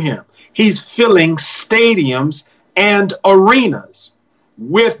flock to him. He's filling stadiums and arenas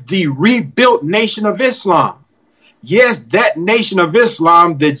with the rebuilt Nation of Islam. Yes, that Nation of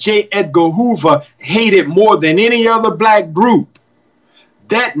Islam that J. Edgar Hoover hated more than any other black group.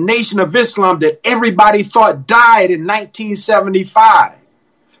 That Nation of Islam that everybody thought died in 1975.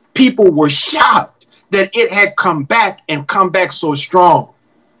 People were shocked that it had come back and come back so strong.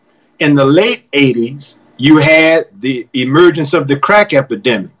 In the late 80s, you had the emergence of the crack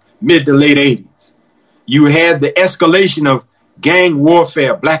epidemic, mid to late 80s. You had the escalation of gang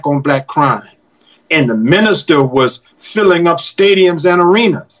warfare, black on black crime. And the minister was filling up stadiums and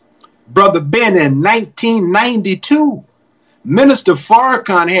arenas. Brother Ben, in 1992, Minister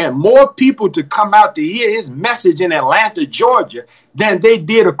Farrakhan had more people to come out to hear his message in Atlanta, Georgia, than they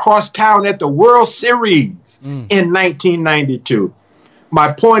did across town at the World Series in 1992.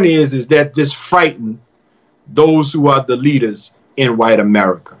 My point is that this frightened those who are the leaders in white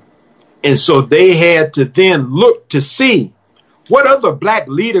America. And so they had to then look to see what other black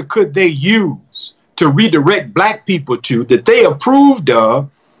leader could they use to redirect black people to that they approved of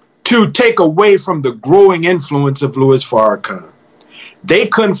to take away from the growing influence of Louis Farrakhan. They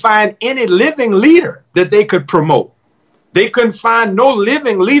couldn't find any living leader that they could promote. They couldn't find no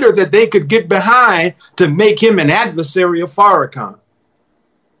living leader that they could get behind to make him an adversary of Farrakhan.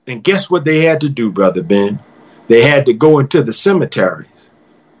 And guess what they had to do, Brother Ben? They had to go into the cemeteries.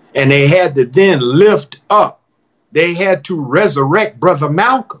 And they had to then lift up. They had to resurrect Brother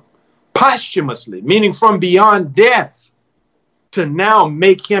Malcolm posthumously, meaning from beyond death, to now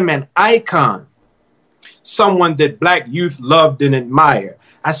make him an icon, someone that black youth loved and admired.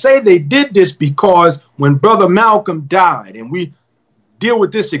 I say they did this because when Brother Malcolm died, and we deal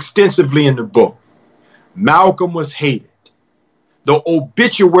with this extensively in the book, Malcolm was hated. The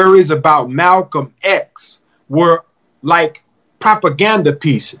obituaries about Malcolm X were like propaganda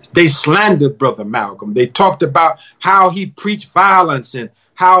pieces. They slandered Brother Malcolm. They talked about how he preached violence and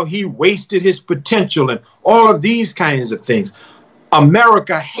how he wasted his potential and all of these kinds of things.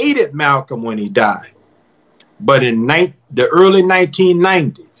 America hated Malcolm when he died. But in the early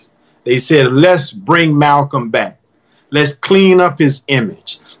 1990s, they said, let's bring Malcolm back. Let's clean up his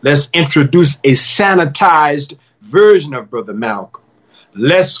image. Let's introduce a sanitized version of Brother Malcolm.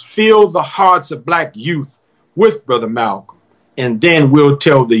 Let's fill the hearts of black youth with Brother Malcolm. And then we'll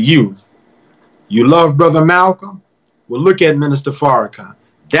tell the youth, you love Brother Malcolm? Well, look at Minister Farrakhan.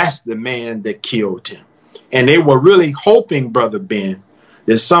 That's the man that killed him. And they were really hoping, Brother Ben,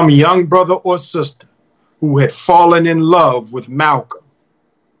 that some young brother or sister who had fallen in love with Malcolm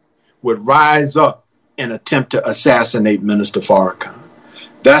would rise up and attempt to assassinate Minister Farrakhan.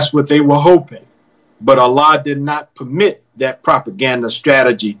 That's what they were hoping. But Allah did not permit that propaganda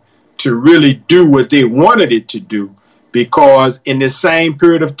strategy to really do what they wanted it to do, because in this same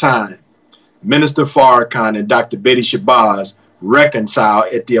period of time, Minister Farrakhan and Dr. Betty Shabazz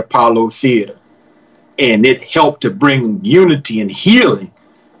reconciled at the Apollo Theater. And it helped to bring unity and healing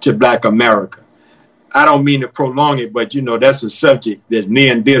to Black America. I don't mean to prolong it, but that's a subject that's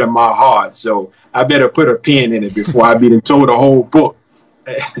near and dear to my heart. So I better put a pin in it before I be told the whole book.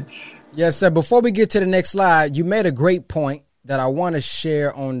 Yes, sir. Before we get to the next slide, you made a great point that I want to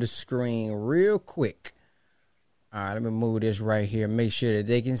share on the screen real quick. All right, let me move this right here. Make sure that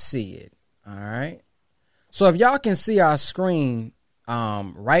they can see it. All right. So if y'all can see our screen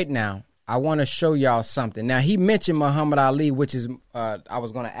right now, I want to show y'all something. Now, he mentioned Muhammad Ali, which is I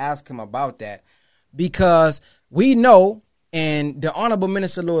was going to ask him about that, because we know, and the Honorable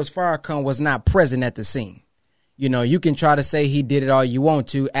Minister Louis Farrakhan was not present at the scene. You can try to say he did it all you want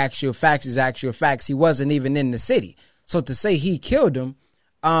to. Actual facts is actual facts. He wasn't even in the city. So to say he killed him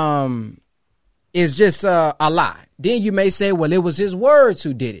is just a lie. Then you may say, well, it was his words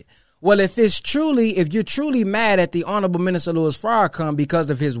who did it. Well, if you're truly mad at the Honorable Minister Louis Farrakhan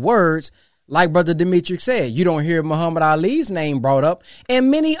because of his words, like Brother Demetric said, you don't hear Muhammad Ali's name brought up, and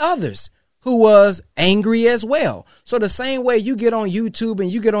many others who was angry as well. So the same way you get on YouTube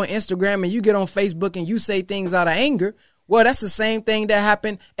and you get on Instagram and you get on Facebook and you say things out of anger, well, that's the same thing that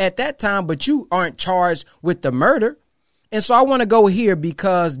happened at that time, but you aren't charged with the murder. And so I want to go here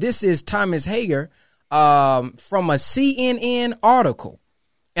because this is Thomas Hager from a CNN article.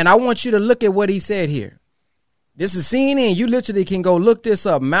 And I want you to look at what he said here. This is CNN. You literally can go look this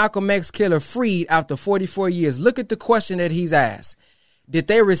up. Malcolm X killer freed after 44 years. Look at the question that he's asked. Did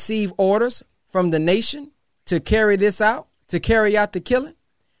they receive orders from the nation to carry this out, to carry out the killing?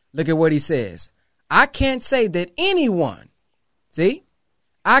 Look at what he says. I can't say that anyone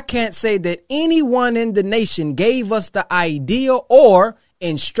in the nation gave us the idea or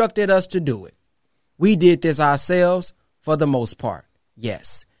instructed us to do it. We did this ourselves for the most part.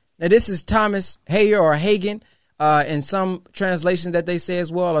 Yes. Now, this is Thomas Hager or Hagen in some translations that they say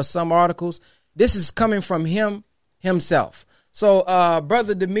as well, or some articles. This is coming from him himself. So,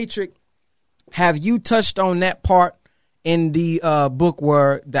 Brother Demetric, have you touched on that part in the book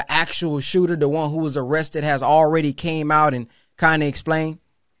where the actual shooter, the one who was arrested, has already came out and kind of explained?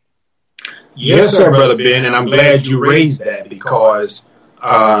 Yes, sir, Brother Ben, and I'm glad you raised that because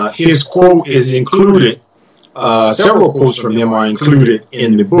his quote is included. Several quotes from him are included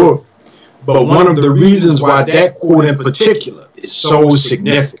in the book. But one of the reasons why that quote in particular is so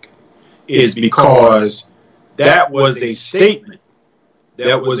significant is because that was a statement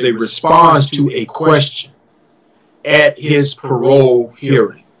that was a response to a question at his parole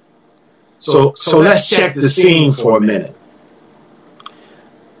hearing. So let's check the scene for a minute.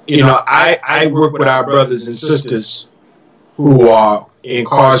 I work with our brothers and sisters who are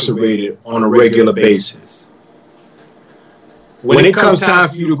incarcerated on a regular basis. When it comes time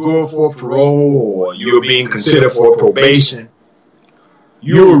for you to go for parole or you're being considered for probation,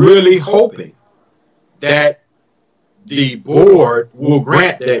 you're really hoping that the board will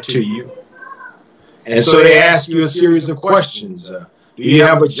grant that to you. And so they ask you a series of questions. Do you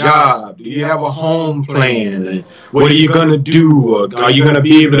have a job? Do you have a home plan? And what are you going to do? Are you going to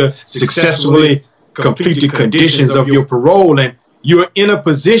be able to successfully complete the conditions of your parole? And you're in a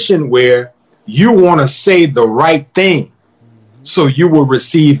position where you want to say the right thing, so you will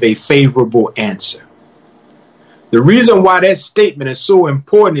receive a favorable answer. The reason why that statement is so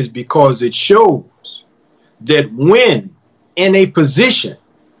important is because it shows that when in a position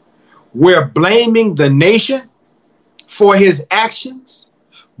where blaming the nation for his actions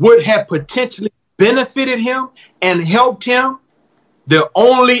would have potentially benefited him and helped him, the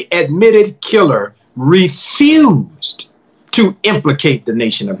only admitted killer refused to implicate the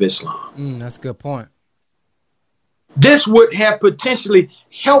Nation of Islam. That's a good point. This would have potentially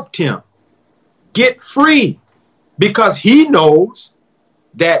helped him get free because he knows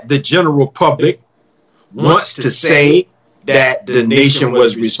that the general public wants to say that the nation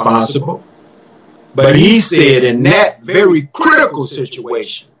was responsible. But he said in that very critical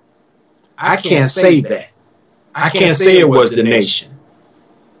situation, I can't say that. I can't say it was the nation.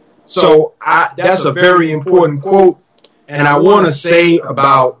 So that's a very important quote. And I want to say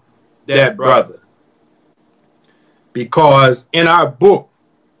about that brother, because in our book,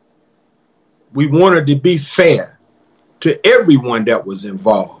 we wanted to be fair to everyone that was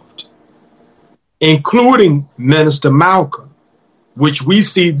involved, including Minister Malcolm, which we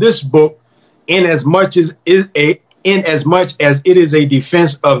see this book in as much as it is a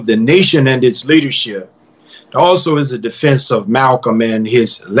defense of the nation and its leadership. It also is a defense of Malcolm and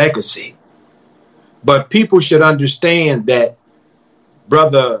his legacy. But people should understand that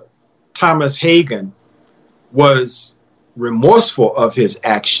Brother Thomas Hagen was remorseful of his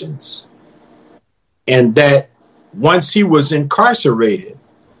actions, and that once he was incarcerated,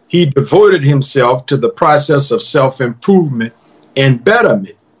 he devoted himself to the process of self-improvement and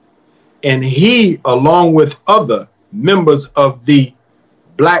betterment. And he, along with other members of the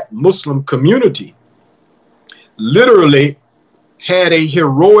Black Muslim community, literally had a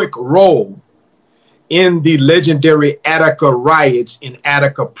heroic role in the legendary Attica riots in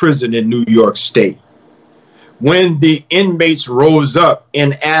Attica prison in New York State. When the inmates rose up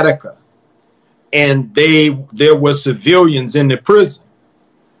in Attica and there were civilians in the prison,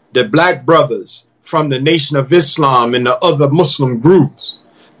 the Black brothers from the Nation of Islam and the other Muslim groups,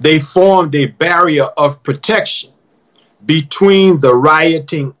 they formed a barrier of protection between the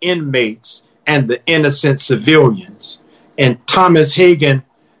rioting inmates and the innocent civilians. And Thomas Hagen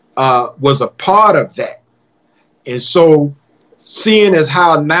was a part of that. And so, seeing as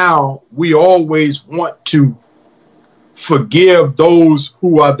how now we always want to forgive those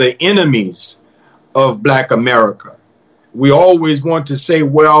who are the enemies of Black America, we always want to say,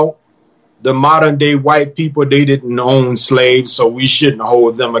 well, the modern day white people, they didn't own slaves, so we shouldn't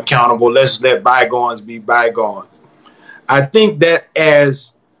hold them accountable. Let's let bygones be bygones. I think that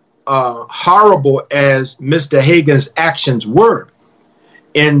as horrible as Mr. Hagen's actions were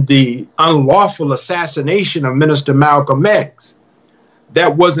in the unlawful assassination of Minister Malcolm X,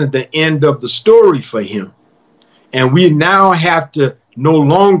 that wasn't the end of the story for him. And we now have to no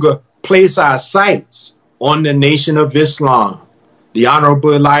longer place our sights on the Nation of Islam, the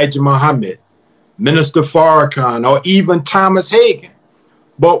Honorable Elijah Muhammad, Minister Farrakhan, or even Thomas Hagen.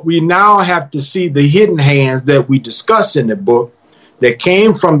 But we now have to see the hidden hands that we discuss in the book that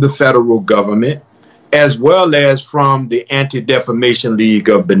came from the federal government, as well as from the Anti-Defamation League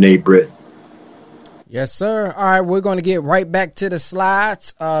of B'nai B'rith. Yes, sir. All right, we're going to get right back to the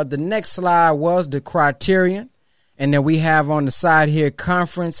slides. The next slide was the criterion. And then we have on the side here,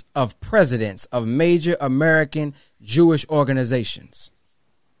 Conference of Presidents of Major American Jewish Organizations.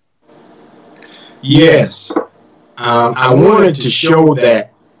 Yes. I wanted to show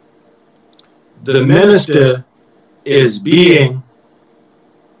that the minister is being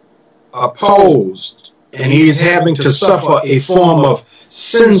opposed and he's having to suffer a form of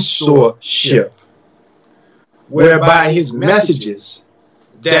censorship, whereby his messages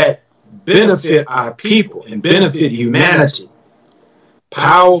that benefit our people and benefit humanity,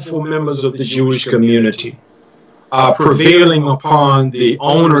 powerful members of the Jewish community, are prevailing upon the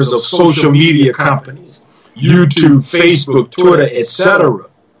owners of social media companies, YouTube, Facebook, Twitter, etc.,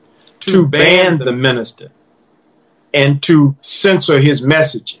 to ban the minister and to censor his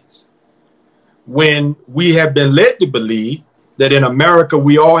messages. When we have been led to believe that in America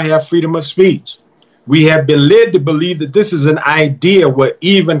we all have freedom of speech. We have been led to believe that this is an idea where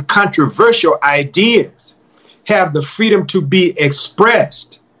even controversial ideas have the freedom to be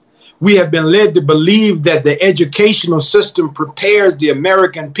expressed. We have been led to believe that the educational system prepares the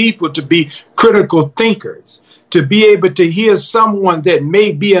American people to be critical thinkers, to be able to hear someone that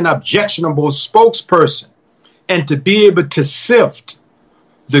may be an objectionable spokesperson, and to be able to sift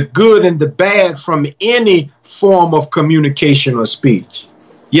the good and the bad from any form of communication or speech.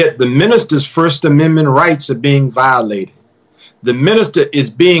 Yet the minister's First Amendment rights are being violated. The minister is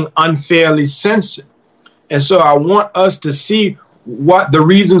being unfairly censored. And so I want us to see what the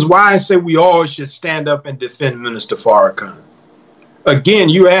reasons why I say we all should stand up and defend Minister Farrakhan. Again,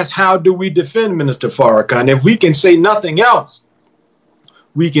 you ask, how do we defend Minister Farrakhan? If we can say nothing else,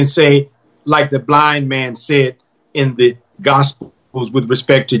 we can say, like the blind man said in the Gospels with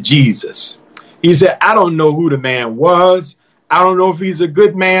respect to Jesus. He said, I don't know who the man was. I don't know if he's a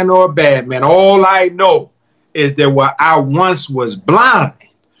good man or a bad man. All I know is that while I once was blind,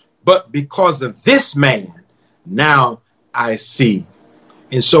 but because of this man, now I see.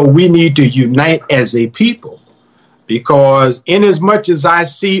 And so we need to unite as a people, because in as much as I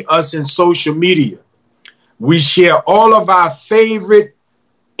see us in social media, we share all of our favorite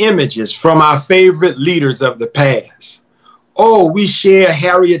images from our favorite leaders of the past. Oh, we share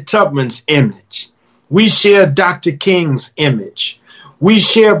Harriet Tubman's image. We share Dr. King's image. We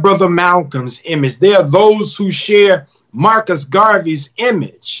share Brother Malcolm's image. There are those who share Marcus Garvey's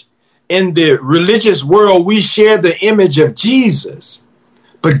image. In the religious world, we share the image of Jesus.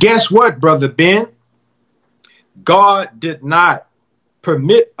 But guess what, Brother Ben? God did not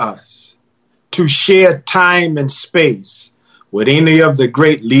permit us to share time and space with any of the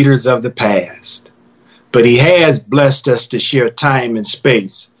great leaders of the past, but he has blessed us to share time and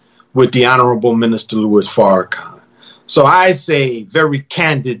space with the Honorable Minister Louis Farrakhan. So I say very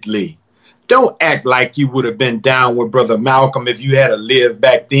candidly, don't act like you would have been down with Brother Malcolm if you had to live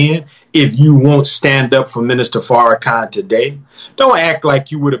back then, if you won't stand up for Minister Farrakhan today. Don't act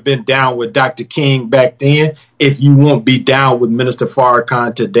like you would have been down with Dr. King back then if you won't be down with Minister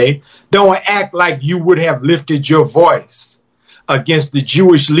Farrakhan today. Don't act like you would have lifted your voice against the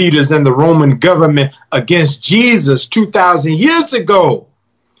Jewish leaders and the Roman government against Jesus 2,000 years ago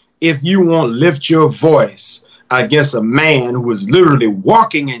if you won't lift your voice against a man who is literally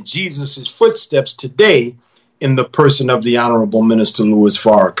walking in Jesus' footsteps today in the person of the Honorable Minister Louis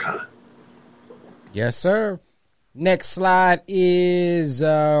Farrakhan. Yes, sir. Next slide is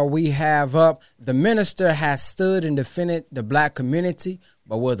we have up, the minister has stood and defended the black community,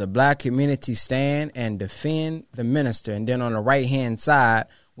 but will the black community stand and defend the minister? And then on the right-hand side,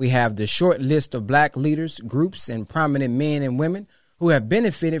 we have the short list of black leaders, groups, and prominent men and women who have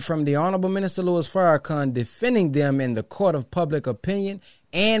benefited from the Honorable Minister Louis Farrakhan defending them in the court of public opinion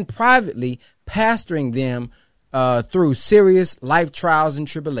and privately pastoring them through serious life trials and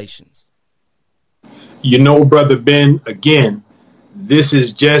tribulations. You know, Brother Ben, again, this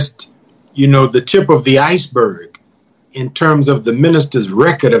is just, the tip of the iceberg in terms of the minister's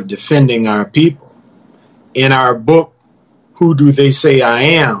record of defending our people. In our book, Who Do They Say I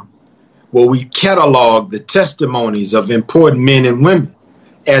Am? Well, we catalog the testimonies of important men and women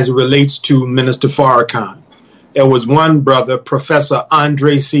as it relates to Minister Farrakhan. There was one brother, Professor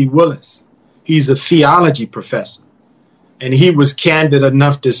Andre C. Willis. He's a theology professor. And he was candid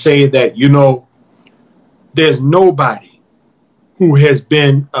enough to say that, there's nobody who has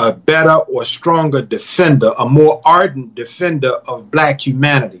been a better or stronger defender, a more ardent defender of black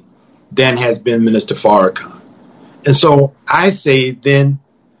humanity than has been Minister Farrakhan. And so I say then,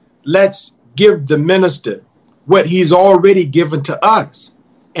 let's give the minister what he's already given to us.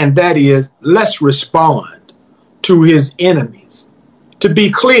 And that is, let's respond to his enemies. To be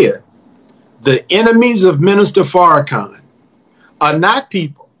clear, the enemies of Minister Farrakhan are not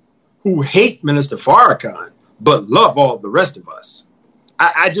people who hate Minister Farrakhan, but love all the rest of us.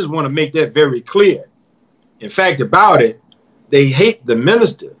 I just want to make that very clear. In fact, about it, they hate the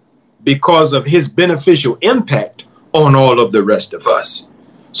minister because of his beneficial impact on all of the rest of us.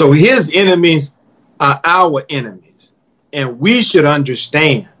 So his enemies are our enemies. And we should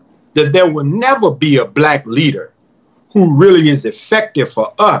understand that there will never be a black leader who really is effective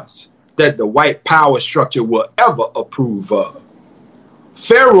for us that the white power structure will ever approve of.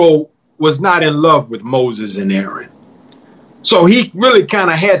 Pharaoh was not in love with Moses and Aaron. So he really kind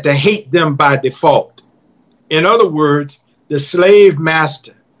of had to hate them by default. In other words, the slave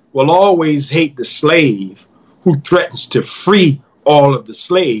master will always hate the slave who threatens to free all of the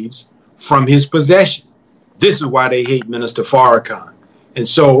slaves from his possession. This is why they hate Minister Farrakhan. And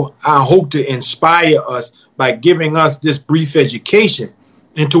so I hope to inspire us by giving us this brief education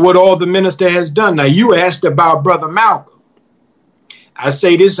into what all the minister has done. Now, you asked about Brother Malcolm. I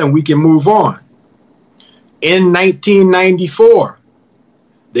say this and we can move on. In 1994,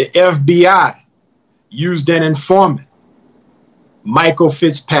 the FBI used an informant, Michael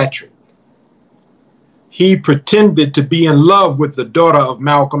Fitzpatrick. He pretended to be in love with the daughter of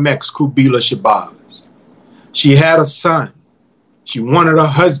Malcolm X, Qubilah Shabazz. She had a son. She wanted a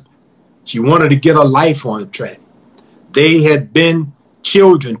husband. She wanted to get her life on track. They had been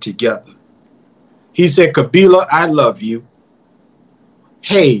children together. He said, Qubilah, I love you.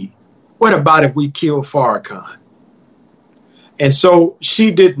 Hey, what about if we kill Farrakhan? And so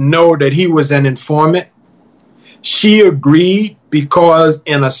she didn't know that he was an informant. She agreed because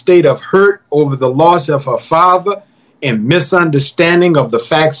in a state of hurt over the loss of her father and misunderstanding of the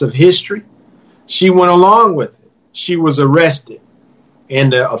facts of history, she went along with it. She was arrested.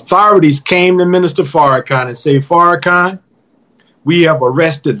 And the authorities came to Minister Farrakhan and said, Farrakhan, we have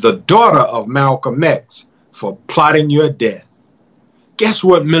arrested the daughter of Malcolm X for plotting your death. Guess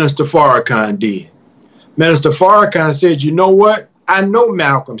what Minister Farrakhan did? Minister Farrakhan said, you know what? I know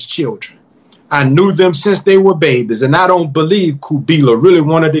Malcolm's children. I knew them since they were babies, and I don't believe Qubilah really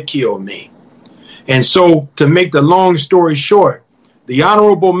wanted to kill me. And so, to make the long story short, the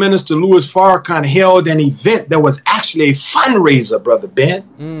Honorable Minister Louis Farrakhan held an event that was actually a fundraiser, Brother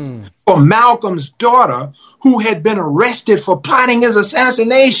Ben, for Malcolm's daughter, who had been arrested for plotting his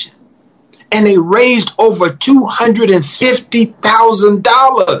assassination. And they raised over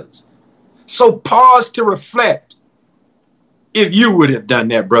 $250,000. So pause to reflect. If you would have done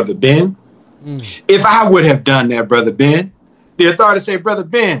that, Brother Ben, If I would have done that, Brother Ben, the authorities say, Brother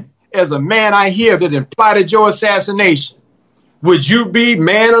Ben, as a man I hear that implied your assassination, would you be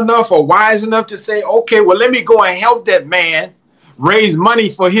man enough or wise enough to say, okay, well, let me go and help that man raise money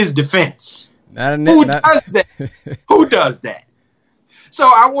for his defense? Who does that? Who does that? So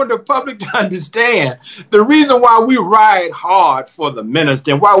I want the public to understand the reason why we ride hard for the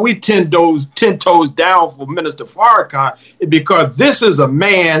minister and why we 10 toes down for Minister Farrakhan is because this is a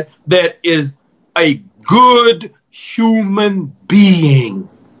man that is a good human being.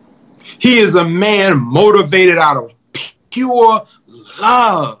 He is a man motivated out of pure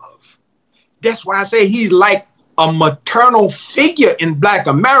love. That's why I say he's like a maternal figure in Black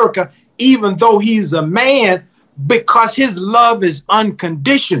America, even though he's a man, because his love is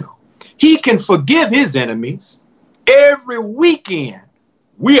unconditional. He can forgive his enemies. Every weekend,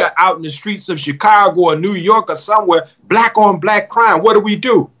 we are out in the streets of Chicago or New York or somewhere, black on black crime. What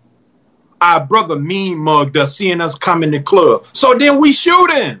do? Our brother mean mugged us, seeing us come in the club. So then we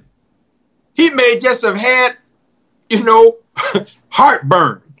shoot him. He may just have had,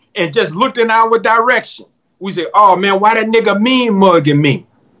 heartburn and just looked in our direction. We say, oh man, why that nigga mean mugging me?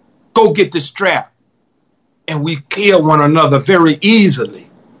 Go get the strap. And we kill one another very easily.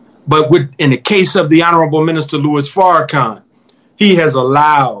 But in the case of the Honorable Minister Louis Farrakhan, he has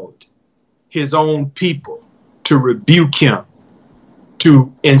allowed his own people to rebuke him,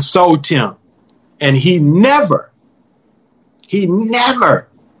 to insult him. And he never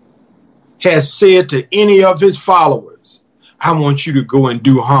has said to any of his followers, I want you to go and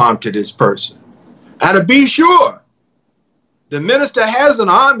do harm to this person. And to be sure, the minister has an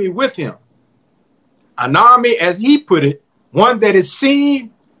army with him. An army, as he put it, one that is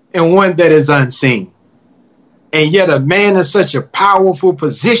seen and one that is unseen. And yet a man in such a powerful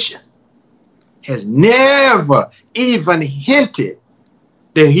position has never even hinted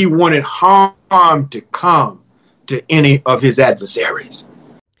that he wanted harm to come to any of his adversaries.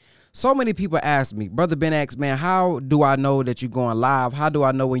 So many people ask me, Brother Ben X, man, how do I know that you're going live? How do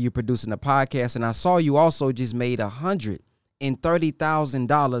I know when you're producing a podcast? And I saw you also just made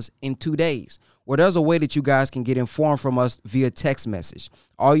 $130,000 in 2 days. Well, there's a way that you guys can get informed from us via text message.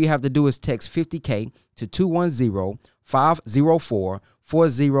 All you have to do is text 50K to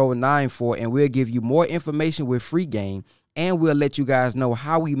 210-504-4094, and we'll give you more information with free game, and we'll let you guys know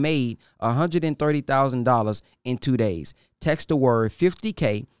how we made $130,000 in 2 days. Text the word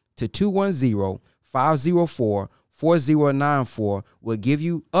 50K to 210-504-4094. We'll give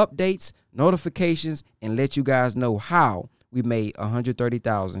you updates, notifications, and let you guys know how we made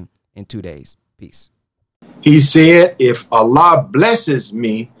 $130,000 in 2 days. Peace. He said, if Allah blesses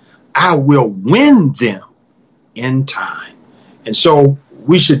me, I will win them in time. And so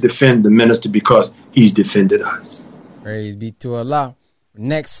we should defend the minister because he's defended us. Praise be to Allah.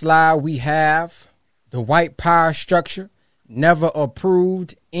 Next slide, we have the white power structure never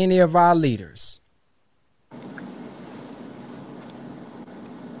approved any of our leaders.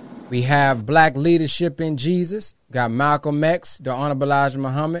 We have black leadership in Jesus. Got Malcolm X, the Honorable Elijah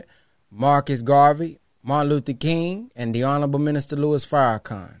Muhammad, Marcus Garvey, Martin Luther King, and the Honorable Minister Louis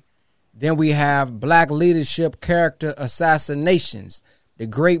Farrakhan. Then we have black leadership character assassinations. The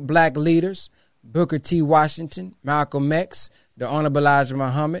great black leaders, Booker T. Washington, Malcolm X, the Honorable Elijah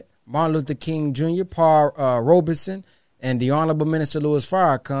Muhammad, Martin Luther King Jr., Paul Robeson, and the Honorable Minister Louis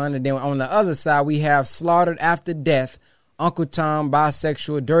Farrakhan. And then on the other side, we have slaughtered after death, Uncle Tom,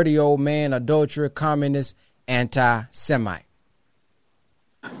 bisexual, dirty old man, adulterer, communist, anti-Semite.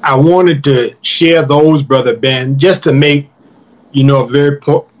 I wanted to share those, Brother Ben, just to make, a very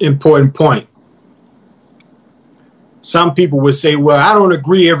important point. Some people would say, well, I don't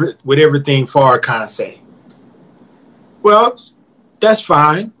agree with everything Farrakhan say. Well, that's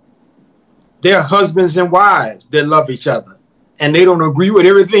fine. They're husbands and wives that love each other, and they don't agree with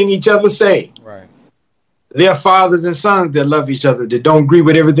everything each other say. Right. They're fathers and sons that love each other, that don't agree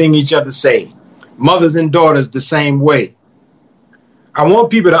with everything each other say. Mothers and daughters the same way. I want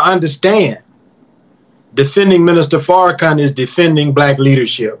people to understand, defending Minister Farrakhan is defending black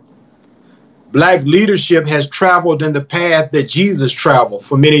leadership. Black leadership has traveled in the path that Jesus traveled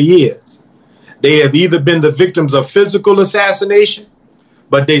for many years. They have either been the victims of physical assassination,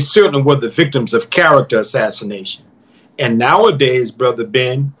 but they certainly were the victims of character assassination. And nowadays, Brother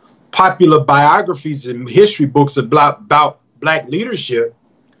Ben, popular biographies and history books about black leadership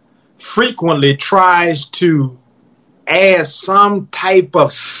frequently tries to add some type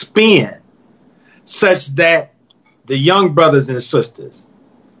of spin such that the young brothers and sisters,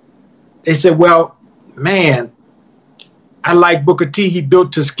 they said, well, man, I like Booker T. He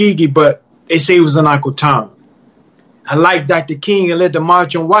built Tuskegee, but they say he was an Uncle Tom. I like Dr. King and led the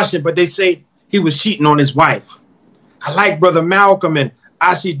March on Washington, but they say he was cheating on his wife. I like Brother Malcolm and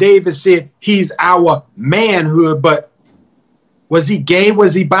I.C. Davis said he's our manhood, but was he gay?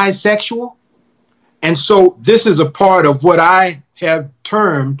 Was he bisexual? And so this is a part of what I have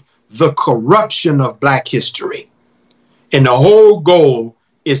termed the corruption of Black history. And the whole goal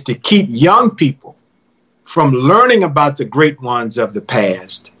is to keep young people from learning about the great ones of the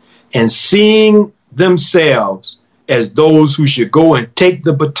past and seeing themselves as those who should go and take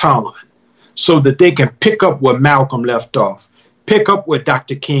the baton so that they can pick up where Malcolm left off, pick up where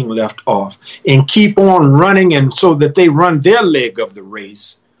Dr. King left off, and keep on running, and so that they run their leg of the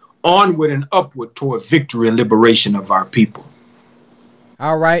race onward and upward toward victory and liberation of our people.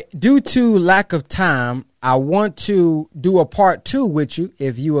 All right. Due to lack of time, I want to do a part 2 with you,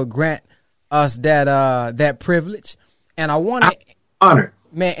 if you will grant us that privilege. And I want to honor,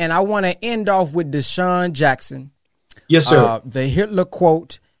 man, and I want to end off with Deshaun Jackson. Yes, sir. The Hitler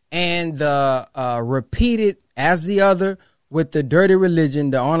quote and the repeated as the other with the dirty religion,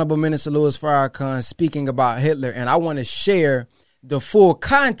 the Honorable Minister Louis Farrakhan speaking about Hitler. And I want to share the full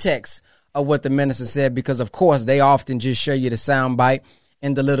context of what the minister said, because of course they often just show you the sound bite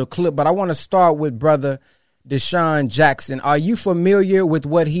and the little clip. But I want to start with Brother Deshaun Jackson. Are you familiar with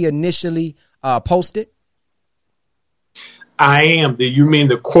what he initially posted? I am. You mean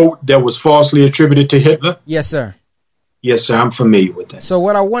the quote that was falsely attributed to Hitler? Yes, sir. Yes, sir. I'm familiar with that. So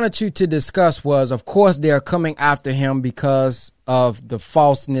what I wanted you to discuss was, of course, they're coming after him because of the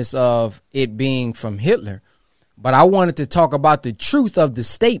falseness of it being from Hitler. But I wanted to talk about the truth of the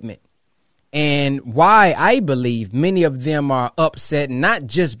statement and why I believe many of them are upset, not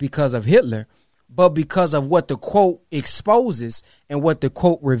just because of Hitler, but because of what the quote exposes and what the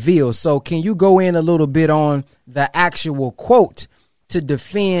quote reveals. So can you go in a little bit on the actual quote to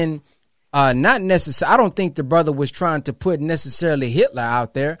defend? Not necessarily. I don't think the brother was trying to put necessarily Hitler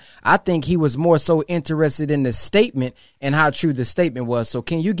out there. I think he was more so interested in the statement and how true the statement was. So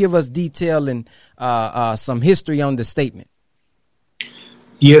can you give us detail and some history on the statement?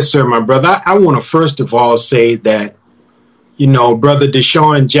 Yes, sir, my brother. I want to first of all say that, Brother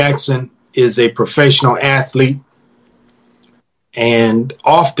Deshaun Jackson is a professional athlete. And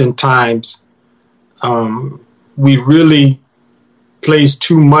oftentimes we really place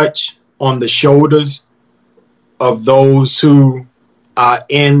too much on the shoulders of those who are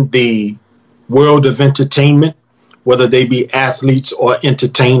in the world of entertainment, whether they be athletes or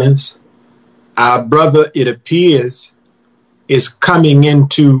entertainers. Our brother, it appears, is coming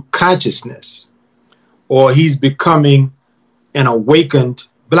into consciousness, or he's becoming an awakened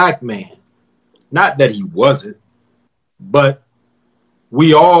Black man. Not that he wasn't, but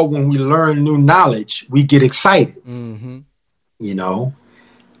we all, when we learn new knowledge, we get excited,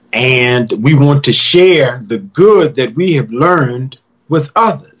 and we want to share the good that we have learned with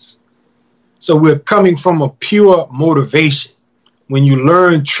others. So we're coming from a pure motivation. When you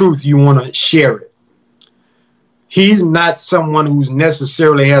learn truth, you want to share it. He's not someone who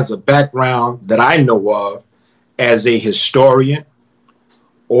necessarily has a background that I know of as a historian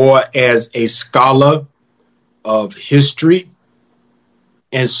or as a scholar of history.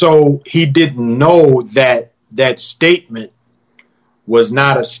 And so he didn't know that that statement was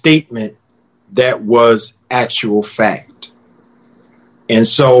not a statement that was actual fact. And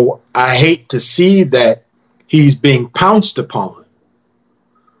so I hate to see that he's being pounced upon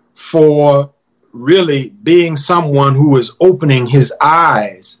for really being someone who is opening his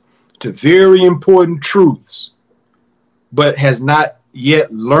eyes to very important truths, but has not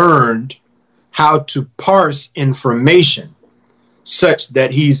yet learned how to parse information such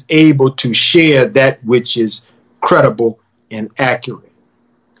that he's able to share that which is credible and accurate.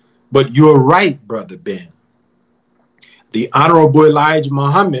 But you're right, Brother Ben. The Honorable Elijah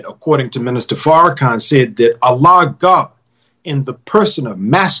Muhammad, according to Minister Farrakhan, said that Allah God, in the person of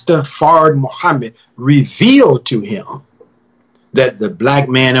Master Fard Muhammad, revealed to him that the Black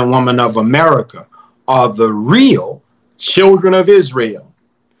man and woman of America are the real children of Israel,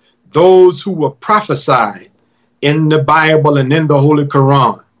 those who were prophesied in the Bible and in the Holy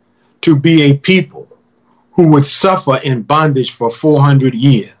Quran to be a people who would suffer in bondage for 400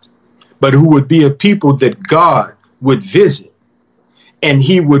 years, but who would be a people that God would visit, and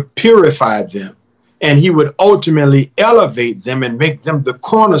he would purify them, and he would ultimately elevate them and make them the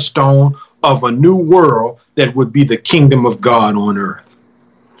cornerstone of a new world that would be the kingdom of God on earth.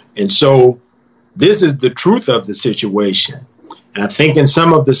 And so this is the truth of the situation. And I think in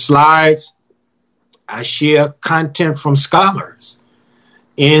some of the slides, I share content from scholars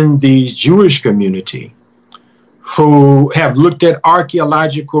in the Jewish community who have looked at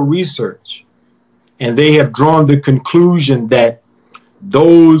archaeological research, and they have drawn the conclusion that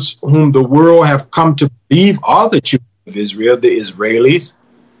those whom the world have come to believe are the children of Israel, the Israelis,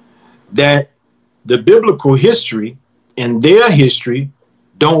 that the biblical history and their history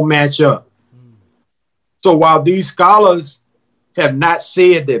don't match up. So while these scholars have not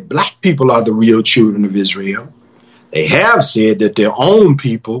said that black people are the real children of Israel, they have said that their own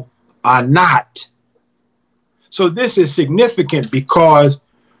people are not. So this is significant because,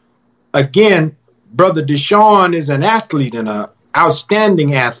 again, Brother Deshaun is an athlete and an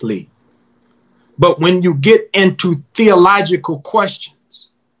outstanding athlete. But when you get into theological questions,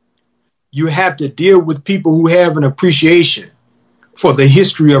 you have to deal with people who have an appreciation for the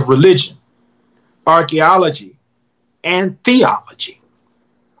history of religion, archaeology, and theology.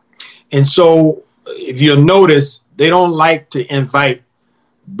 And so, if you'll notice, they don't like to invite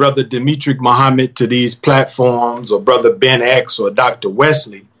Brother Demetric Muhammad to these platforms, or Brother Ben X, or Dr.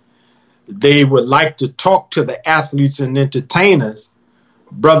 Wesley. They would like to talk to the athletes and entertainers,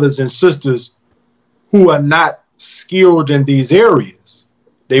 brothers and sisters, who are not skilled in these areas.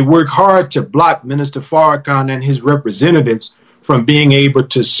 They work hard to block Minister Farrakhan and his representatives from being able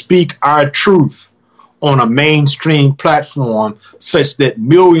to speak our truth on a mainstream platform such that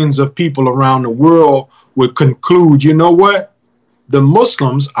millions of people around the world would conclude, you know what? The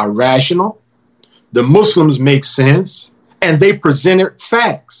Muslims are rational. The Muslims make sense, and they presented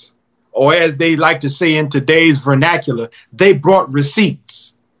facts. Or as they like to say in today's vernacular, they brought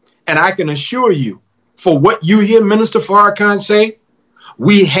receipts. And I can assure you, for what you hear Minister Farrakhan say,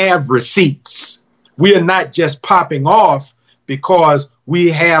 we have receipts. We are not just popping off because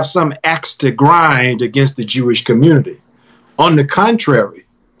we have some axe to grind against the Jewish community. On the contrary,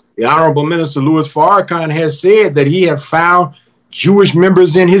 the Honorable Minister Louis Farrakhan has said that he has found Jewish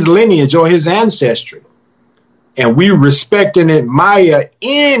members in his lineage or his ancestry. And we respect and admire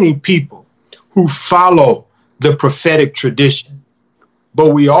any people who follow the prophetic tradition. But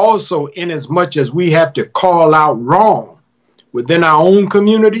we also, inasmuch as we have to call out wrong within our own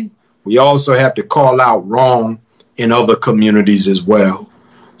community, we also have to call out wrong in other communities as well.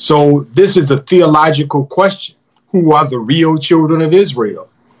 So this is a theological question. Who are the real children of Israel?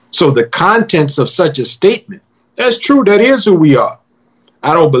 So the contents of such a statement, that's true, that is who we are.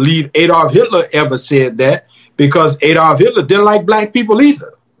 I don't believe Adolf Hitler ever said that, because Adolf Hitler didn't like black people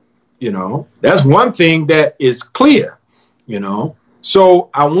either. You know, that's one thing that is clear, you know. So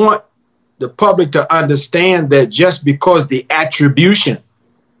I want the public to understand that just because the attribution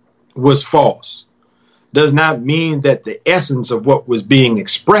was false does not mean that the essence of what was being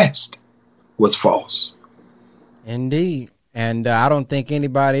expressed was false. Indeed. And I don't think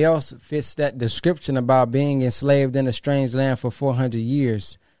anybody else fits that description about being enslaved in a strange land for 400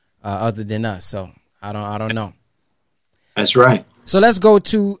 years other than us. So I don't know. That's right. So let's go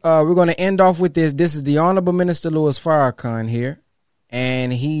to, we're going to end off with this. This is the Honorable Minister Louis Farrakhan here.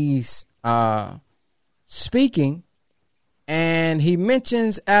 And he's speaking, and he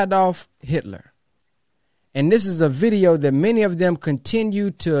mentions Adolf Hitler. And this is a video that many of them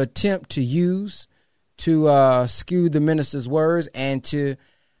continue to attempt to use to skew the minister's words and to,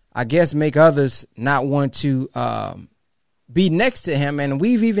 I guess, make others not want to be next to him. And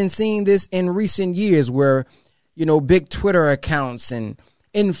we've even seen this in recent years where, you know, big Twitter accounts and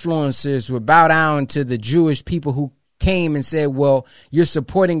influencers would bow down to the Jewish people who came and said, well, you're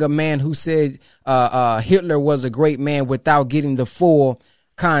supporting a man who said Hitler was a great man without getting the full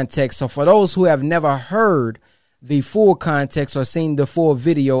context. So for those who have never heard the full context or seen the full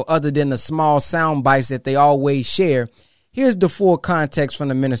video other than the small sound bites that they always share, here's the full context from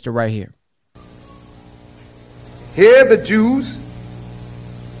the minister right here. Here the Jews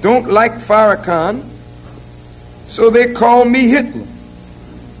don't like Farrakhan, so they call me Hitler.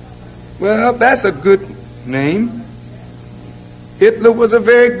 Well, that's a good name. Hitler was a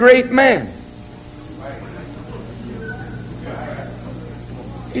very great man.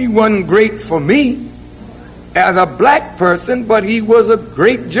 He wasn't great for me as a black person, but he was a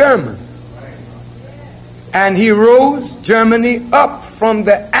great German. And he rose Germany up from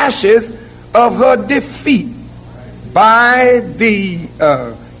the ashes of her defeat by the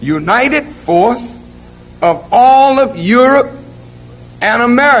united force of all of Europe and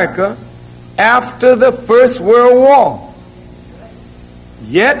America after the First World War.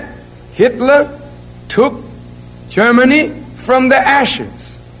 Yet Hitler took Germany from the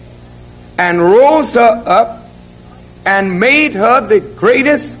ashes and rose her up and made her the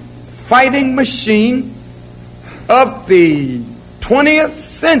greatest fighting machine of the 20th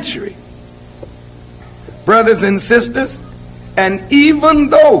century. Brothers and sisters, and even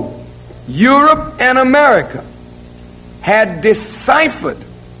though Europe and America had deciphered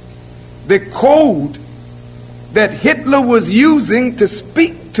the code that Hitler was using to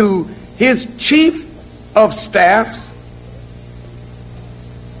speak to his chief of staffs,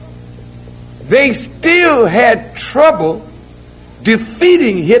 they still had trouble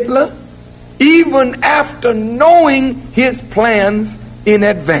defeating Hitler even after knowing his plans in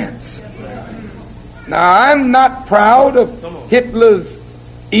advance. Now, I'm not proud of Hitler's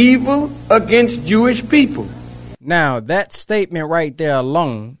evil against Jewish people. Now, that statement right there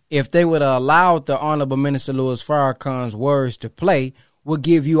alone, if they would have allowed the Honorable Minister Louis Farrakhan's words to play, would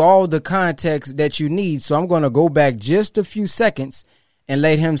give you all the context that you need. So I'm going to go back just a few seconds and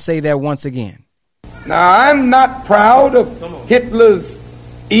let him say that once again. Now, I'm not proud of Hitler's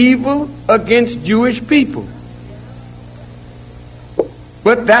evil against Jewish people,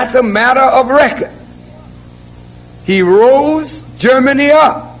 but that's a matter of record. He rose Germany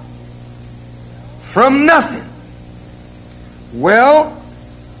up from nothing. Well,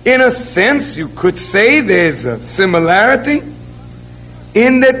 in a sense, you could say there's a similarity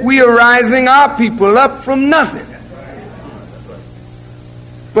in that we are rising our people up from nothing.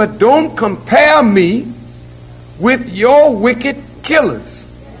 But don't compare me with your wicked killers.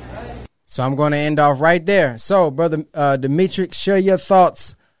 So I'm going to end off right there. So, Brother Demetrius, share your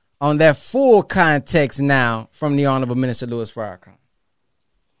thoughts on that full context now from the Honorable Minister Louis Farrakhan.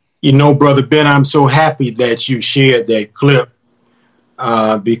 You know, Brother Ben, I'm so happy that you shared that clip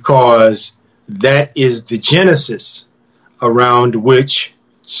because that is the genesis around which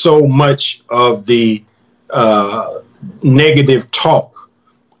so much of the negative talk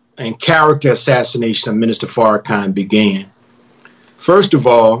and character assassination of Minister Farrakhan began. First of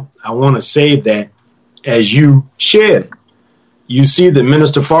all, I want to say that as you shared it, you see that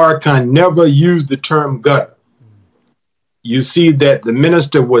Minister Farrakhan never used the term gutter. You see that the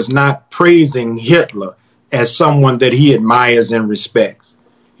minister was not praising Hitler as someone that he admires and respects.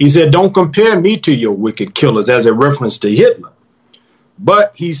 He said, don't compare me to your wicked killers, as a reference to Hitler.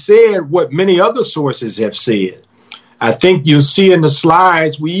 But he said what many other sources have said. I think you'll see in the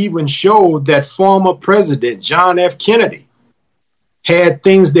slides, we even showed that former President John F. Kennedy had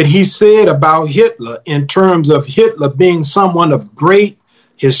things that he said about Hitler in terms of Hitler being someone of great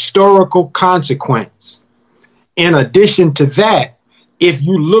historical consequence. In addition to that, if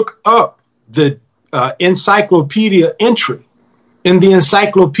you look up the encyclopedia entry in the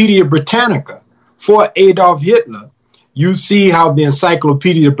Encyclopedia Britannica for Adolf Hitler, you see how the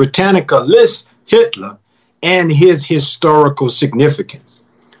Encyclopedia Britannica lists Hitler and his historical significance.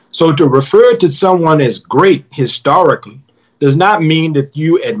 So to refer to someone as great historically does not mean that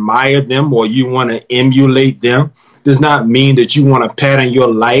you admire them or you want to emulate them, does not mean that you want to pattern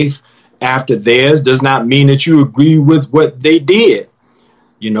your life after theirs, does not mean that you agree with what they did.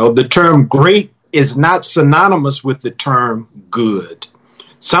 You know, the term great is not synonymous with the term good.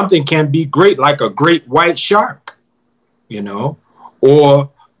 Something can be great, like a great white shark, you know,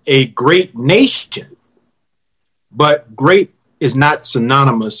 or a great nation. But great is not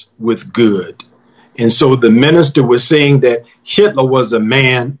synonymous with good. And so the minister was saying that Hitler was a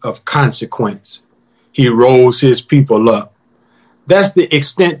man of consequence. He rose his people up. That's the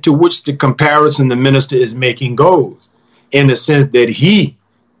extent to which the comparison the minister is making goes, in the sense that he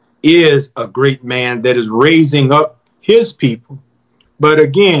is a great man that is raising up his people. But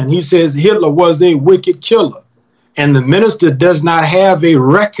again, he says Hitler was a wicked killer, and the minister does not have a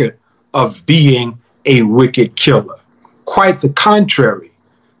record of being a wicked killer. Quite the contrary.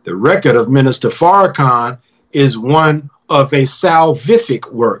 The record of Minister Farrakhan is one of a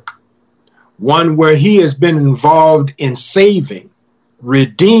salvific work, one where he has been involved in saving,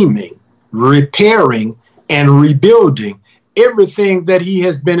 redeeming, repairing, and rebuilding everything that he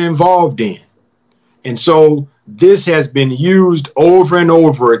has been involved in. And so this has been used over and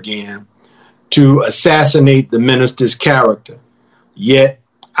over again to assassinate the minister's character. Yet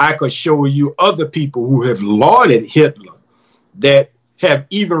I could show you other people who have lauded Hitler that have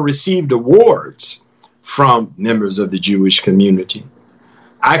even received awards from members of the Jewish community.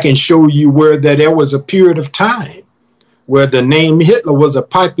 I can show you where that there was a period of time where the name Hitler was a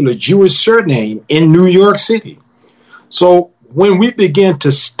popular Jewish surname in New York City. So when we begin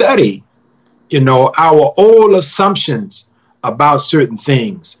to study, you know, our old assumptions about certain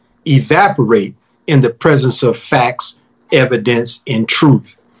things evaporate in the presence of facts, evidence, and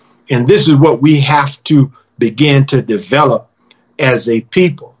truth. And this is what we have to begin to develop as a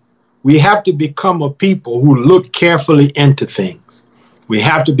people. We have to become a people who look carefully into things. We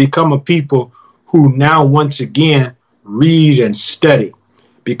have to become a people who now once again read and study,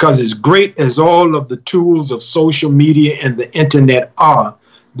 because as great as all of the tools of social media and the internet are,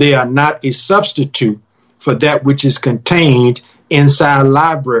 they are not a substitute for that which is contained inside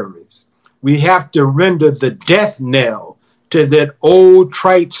libraries. we have to render the death knell to that old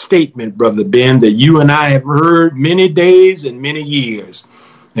trite statement, Brother Ben, that you and I have heard many days and many years.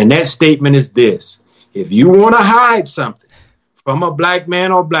 And that statement is this: if you want to hide something from a black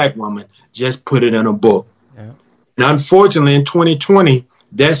man or black woman, just put it in a book. Yeah. And unfortunately, in 2020,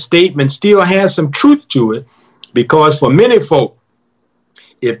 that statement still has some truth to it, because for many folk,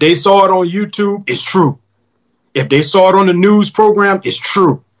 if they saw it on YouTube, it's true. If they saw it on the news program, it's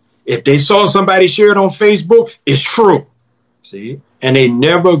true. If they saw somebody share it on Facebook, it's true. See? And they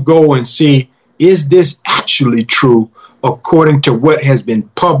never go and see, is this actually true according to what has been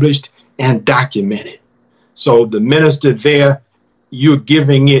published and documented? So the minister there, you're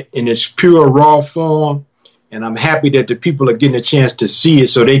giving it in its pure, raw form. And I'm happy that the people are getting a chance to see it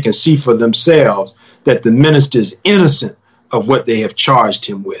so they can see for themselves that the minister is innocent of what they have charged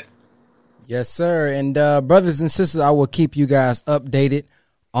him with. Yes, sir. And brothers and sisters, I will keep you guys updated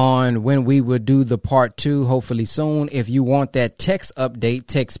on when we will do the part 2, hopefully soon. If you want that text update,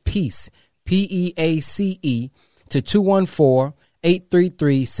 text PEACE, PEACE, to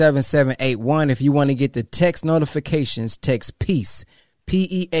 214-833-7781. If you want to get the text notifications, text PEACE,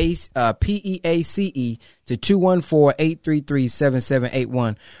 PEACE, to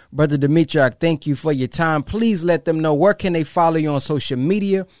 214-833-7781. Brother Demetri, I thank you for your time. Please let them know, where can they follow you on social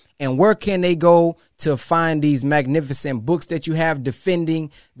media, and where can they go to find these magnificent books that you have defending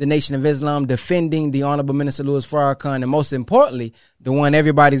the Nation of Islam, defending the Honorable Minister Louis Farrakhan, and most importantly, the one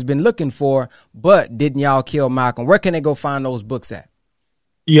everybody's been looking for, but didn't y'all kill Malcolm? Where can they go find those books at?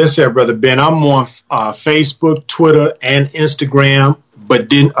 Yes, sir, Brother Ben. I'm on Facebook, Twitter, and Instagram. But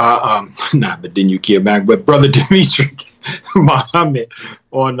then you kill Malcolm. But Brother Demetri Muhammad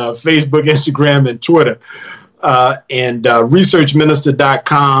on Facebook, Instagram, and Twitter. And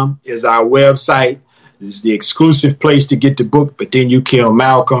researchminister.com is our website. This is the exclusive place to get the book, But Then You Kill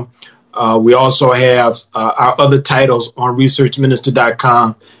Malcolm. We also have our other titles on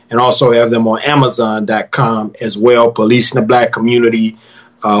researchminister.com, and also have them on Amazon.com as well. Policing the Black Community,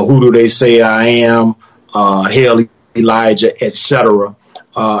 Who Do They Say I Am, Hail Elijah, etc.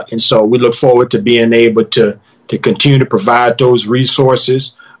 And so we look forward to being able to continue to provide those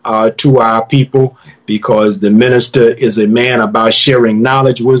resources to our people, because the minister is a man about sharing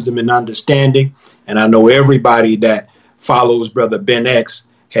knowledge, wisdom, and understanding. And I know everybody that follows Brother Ben X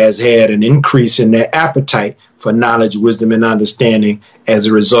has had an increase in their appetite for knowledge, wisdom, and understanding as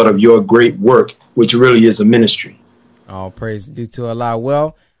a result of your great work, which really is a ministry. All praise due to Allah.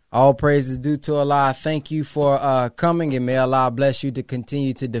 Well, all praise is due to Allah. Thank you for coming, and may Allah bless you to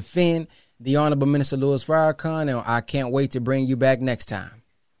continue to defend the Honorable Minister Louis Farrakhan, and I can't wait to bring you back next time.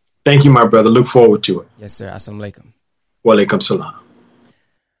 Thank you, my brother. Look forward to it. Yes, sir. Assalamu alaikum. Wa alaikum salam.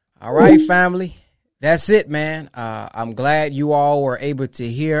 All right, family. That's it, man. I'm glad you all were able to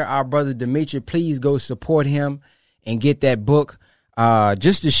hear our brother Demetri. Please go support him and get that book.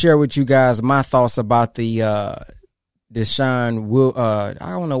 Just to share with you guys my thoughts about the Deshaun I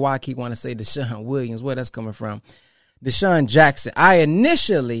don't know why I keep wanting to say Deshaun Williams, where that's coming from. Deshaun Jackson. I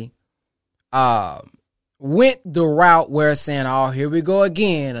initially went the route where saying, oh, here we go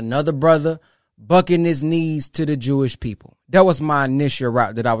again, another brother bucking his knees to the Jewish people. That was my initial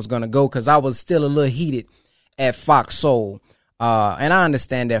route that I was going to go, because I was still a little heated at Fox Soul. And I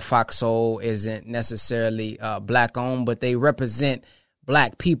understand that Fox Soul isn't necessarily black owned, but they represent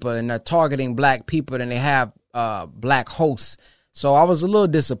black people, and they're targeting black people, and they have black hosts. So I was a little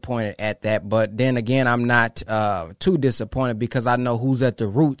disappointed at that. But then again, I'm not too disappointed, because I know who's at the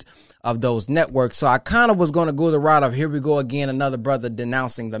root of those networks. So I kind of was going to go the route of, here we go again, another brother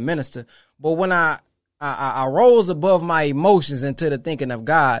denouncing the minister. But when I rose above my emotions into the thinking of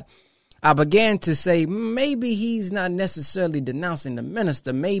God, I began to say, maybe he's not necessarily denouncing the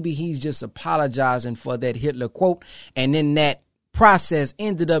minister. Maybe he's just apologizing for that Hitler quote. And in that process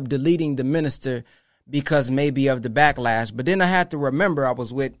ended up deleting the minister because maybe of the backlash. But then I had to remember, I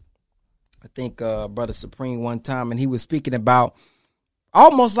was with, I think, Brother Supreme one time, and he was speaking about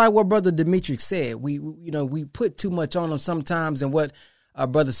almost like what Brother Demetri said. We put too much on them sometimes, and what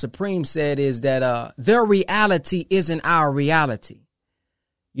Brother Supreme said is that their reality isn't our reality.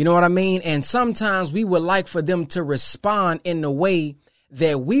 You know what I mean? And sometimes we would like for them to respond in the way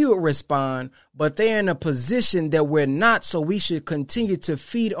that we would respond, but they're in a position that we're not, so we should continue to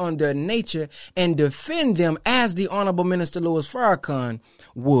feed on their nature and defend them as the Honorable Minister Louis Farrakhan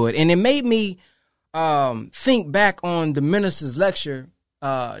would. And it made me think back on the minister's lecture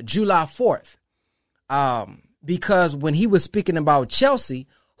July 4th, because when he was speaking about Chelsea,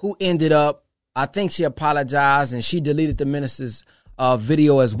 who ended up, I think she apologized and she deleted the minister's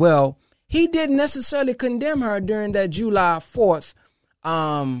video as well. He didn't necessarily condemn her during that July 4th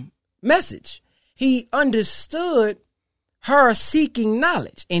message. He understood her seeking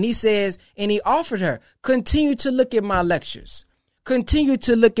knowledge. And he says, and he offered her, continue to look at my lectures. Continue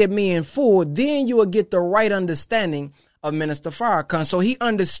to look at me in full. Then you will get the right understanding of Minister Farrakhan. So he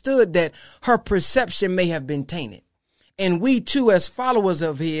understood that her perception may have been tainted. And we too, as followers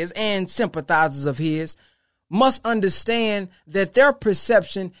of his and sympathizers of his, must understand that their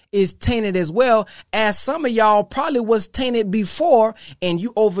perception is tainted as well, as some of y'all probably was tainted before, and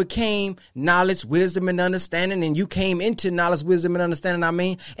you overcame knowledge, wisdom, and understanding, and you came into knowledge, wisdom, and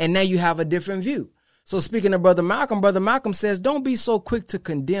understanding, and now you have a different view. So speaking of Brother Malcolm says, don't be so quick to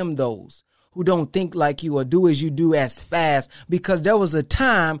condemn those who don't think like you or do as you do as fast, because there was a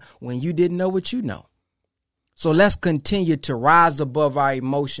time when you didn't know what you know. So let's continue to rise above our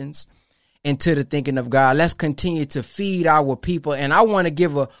emotions into the thinking of God. Let's continue to feed our people. And I want to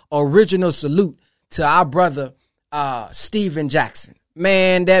give a original salute to our brother, Stephen Jackson.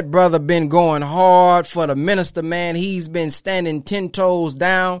 Man, that brother been going hard for the minister, man. He's been standing 10 toes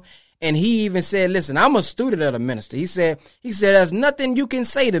down. And he even said, listen, I'm a student of the minister. He said, there's nothing you can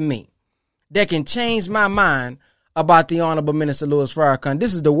say to me that can change my mind about the Honorable Minister Louis Farrakhan.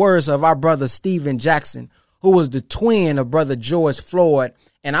 This is the words of our brother, Stephen Jackson, who was the twin of brother George Floyd.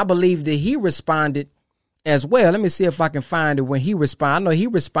 And I believe that he responded as well. Let me see if I can find it when he responded. I know he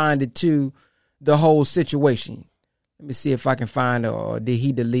responded to the whole situation. Let me see if I can find it, or did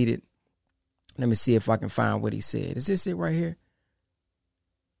he delete it? Let me see if I can find what he said. Is this it right here?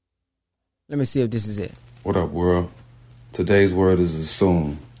 Let me see if this is it. What up, world? Today's word is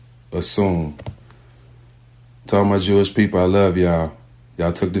assume. Assume. To all my Jewish people, I love y'all.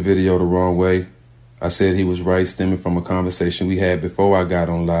 Y'all took the video the wrong way. I said he was right, stemming from a conversation we had before I got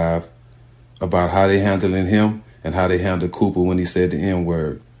on live about how they handling him and how they handled Cooper when he said the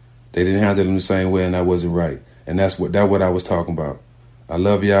N-word. They didn't handle him the same way, and that wasn't right. And that's what I was talking about. I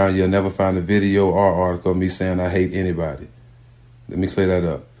love y'all, and you'll never find a video or article of me saying I hate anybody. Let me clear that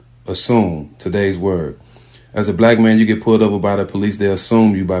up. Assume, today's word. As a black man, you get pulled over by the police, they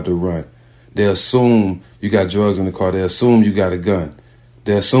assume you about to run. They assume you got drugs in the car. They assume you got a gun.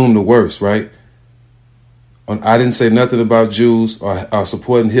 They assume the worst, right? I didn't say nothing about Jews or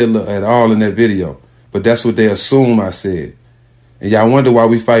supporting Hitler at all in that video, but that's what they assume I said. And y'all wonder why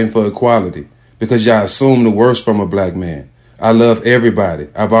we fighting for equality, because y'all assume the worst from a black man. I love everybody.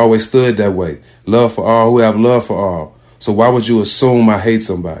 I've always stood that way. Love for all who have love for all. So why would you assume I hate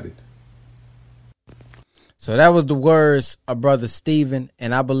somebody? So that was the words of Brother Stephen,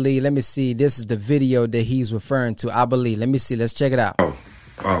 and I believe, let me see, this is the video that he's referring to. I believe, let me see, let's check it out.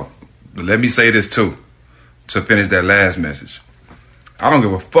 Let me say this too, to finish that last message. I don't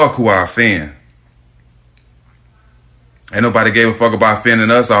give a fuck who I offend. Ain't nobody gave a fuck about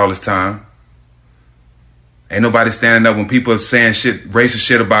offending us all this time. Ain't nobody standing up when people are saying shit, racist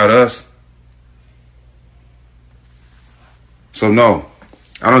shit about us. So no,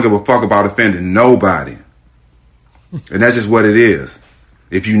 I don't give a fuck about offending nobody. And that's just what it is.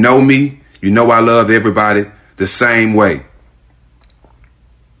 If you know me, you know I love everybody the same way.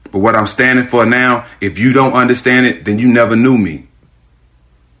 But what I'm standing for now, if you don't understand it, then you never knew me.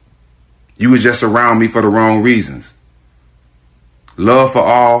 You was just around me for the wrong reasons. Love for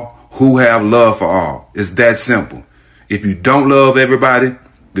all who have love for all. It's that simple. If you don't love everybody,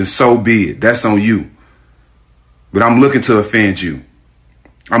 then so be it. That's on you. But I'm looking to offend you.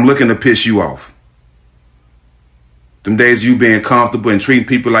 I'm looking to piss you off. Them days you being comfortable and treating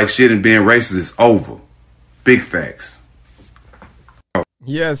people like shit and being racist is over. Big facts.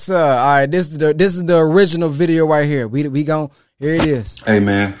 Yes, sir. All right, this is the original video right here. We gon' here it is. Hey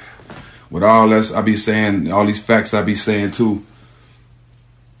man, with all this I be saying, all these facts I be saying too,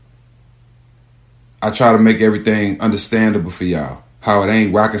 I try to make everything understandable for y'all. How it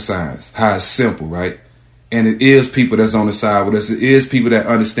ain't rocket science, how it's simple, right? And it is people that's on the side with us. It is people that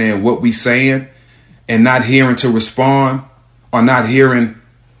understand what we saying and not hearing to respond or not hearing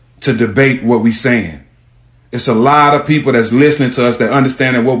to debate what we saying. It's a lot of people that's listening to us that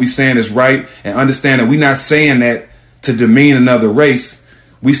understand that what we saying is right and understand that we're not saying that to demean another race.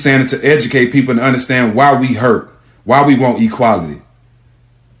 We saying it to educate people and understand why we hurt, why we want equality.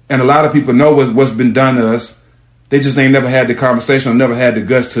 And a lot of people know what's been done to us. They just ain't never had the conversation or never had the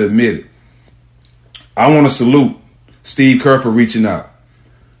guts to admit it. I want to salute Steve Kerr for reaching out.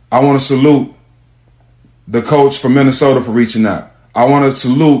 I want to salute the coach from Minnesota for reaching out. I want to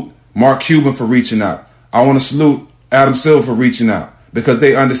salute Mark Cuban for reaching out. I want to salute Adam Silver for reaching out, because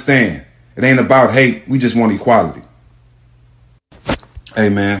they understand it ain't about hate. We just want equality.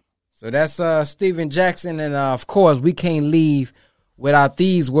 Amen. So that's Stephen Jackson. And of course, we can't leave without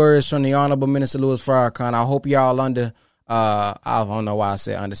these words from the Honorable Minister Louis Farrakhan. I hope y'all I don't know why I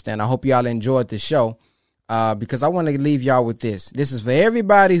said understand. I hope y'all enjoyed the show because I want to leave y'all with this. This is for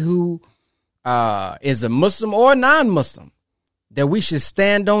everybody who is a Muslim or non-Muslim, that we should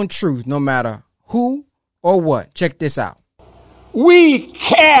stand on truth no matter who or what. Check this out. We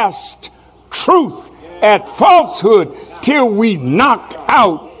cast truth at falsehood till we knock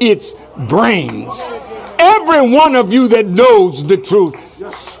out its brains. Every one of you that knows the truth,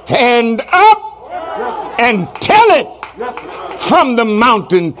 stand up and tell it from the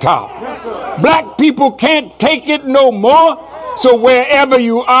mountaintop. Black people can't take it no more. So wherever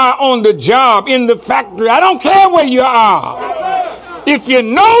you are on the job, in the factory, I don't care where you are. If you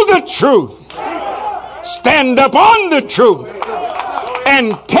know the truth, stand up on the truth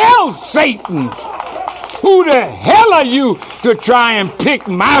and tell Satan, who the hell are you to try and pick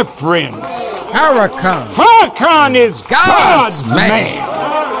my friends? Farrakhan is God's man.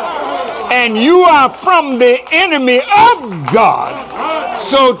 And you are from the enemy of God.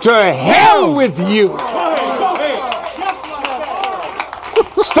 So to hell with you.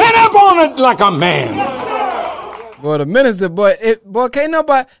 Stand up on it like a man. Boy, the minister, boy, can't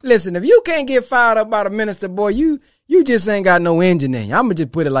nobody listen. If you can't get fired up by the minister, boy, you just ain't got no engine in you. I'm gonna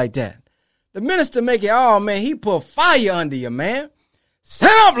just put it like that. The minister make it, oh man, he put fire under you, man.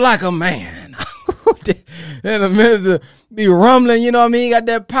 Stand up like a man. And the minister be rumbling, you know what I mean? Got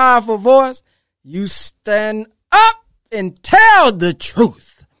that powerful voice. You stand up and tell the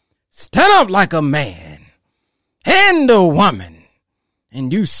truth. Stand up like a man and a woman.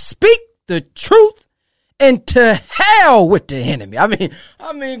 And you speak the truth, and to hell with the enemy. I mean,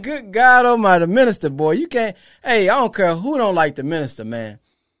 good God Almighty, the minister, boy, you can't. Hey, I don't care who don't like the minister, man.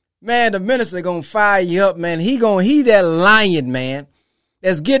 Man, the minister gonna fire you up, man. He that lion, man,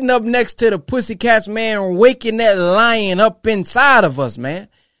 that's getting up next to the pussycats, man, and waking that lion up inside of us, man.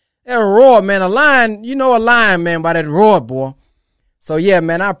 That roar, man, a lion, you know a lion, man, by that roar, boy. So yeah,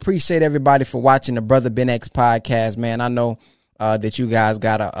 man, I appreciate everybody for watching the Brother Ben X podcast, man. I know that you guys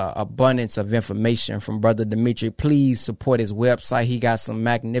got a abundance of information from Brother Dimitri. Please support his website. He got some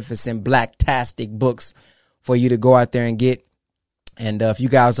magnificent black-tastic books for you to go out there and get. And if you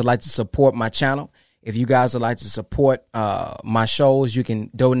guys would like to support my channel, if you guys would like to support my shows, you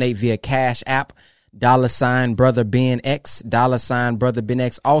can donate via Cash App, $ Brother Ben X, $ Brother Ben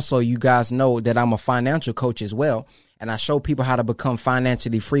X. Also, you guys know that I'm a financial coach as well, and I show people how to become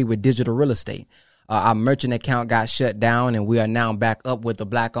financially free with digital real estate. Our merchant account got shut down, and we are now back up with a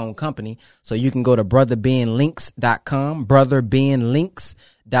black-owned company. So you can go to brotherbenlinks.com,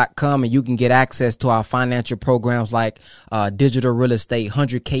 brotherbenlinks.com, and you can get access to our financial programs like digital real estate,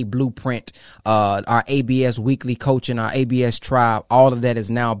 100K blueprint, our ABS weekly coaching, our ABS tribe. All of that is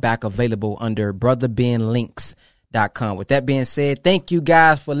now back available under brotherbenlinks.com. With that being said, thank you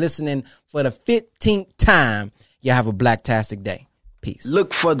guys for listening for the 15th time. You have a black-tastic day. Peace.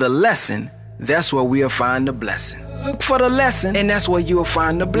 Look for the lesson. That's where we'll find the blessing. Look for the lesson, and that's where you'll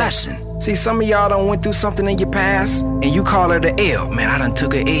find the blessing. See, some of y'all done went through something in your past, and you call it an L. Man, I done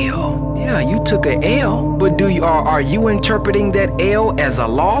took an L. Yeah, you took an L, but are you interpreting that L as a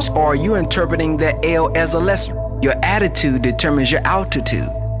loss, or are you interpreting that L as a lesson? Your attitude determines your altitude.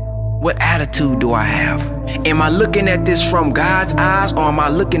 What attitude do I have? Am I looking at this from God's eyes, or am I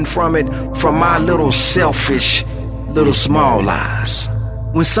looking from it from my little selfish, little small eyes?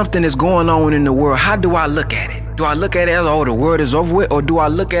 When something is going on in the world, how do I look at it? Do I look at it as, oh, the world is over with? Or do I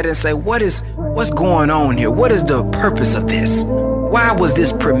look at it and say, what's going on here? What is the purpose of this? Why was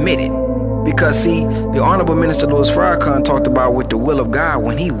this permitted? Because see, the Honorable Minister Louis Farrakhan talked about with the will of God,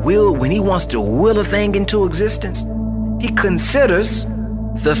 when he wants to will a thing into existence, he considers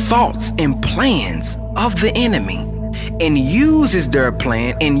the thoughts and plans of the enemy and uses their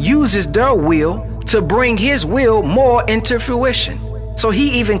plan and uses their will to bring his will more into fruition. So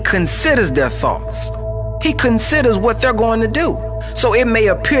he even considers their thoughts. He considers what they're going to do. So it may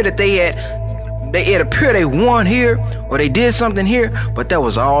appear that they won here or they did something here, but that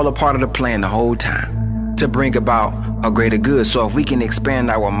was all a part of the plan the whole time to bring about a greater good. So if we can expand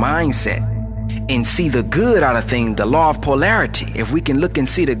our mindset and see the good out of things, the law of polarity, if we can look and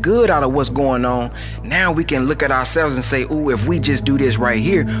see the good out of what's going on, now we can look at ourselves and say, ooh, if we just do this right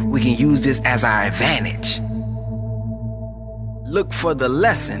here, we can use this as our advantage. Look for the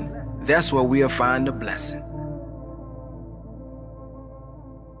lesson. That's where we'll find the blessing.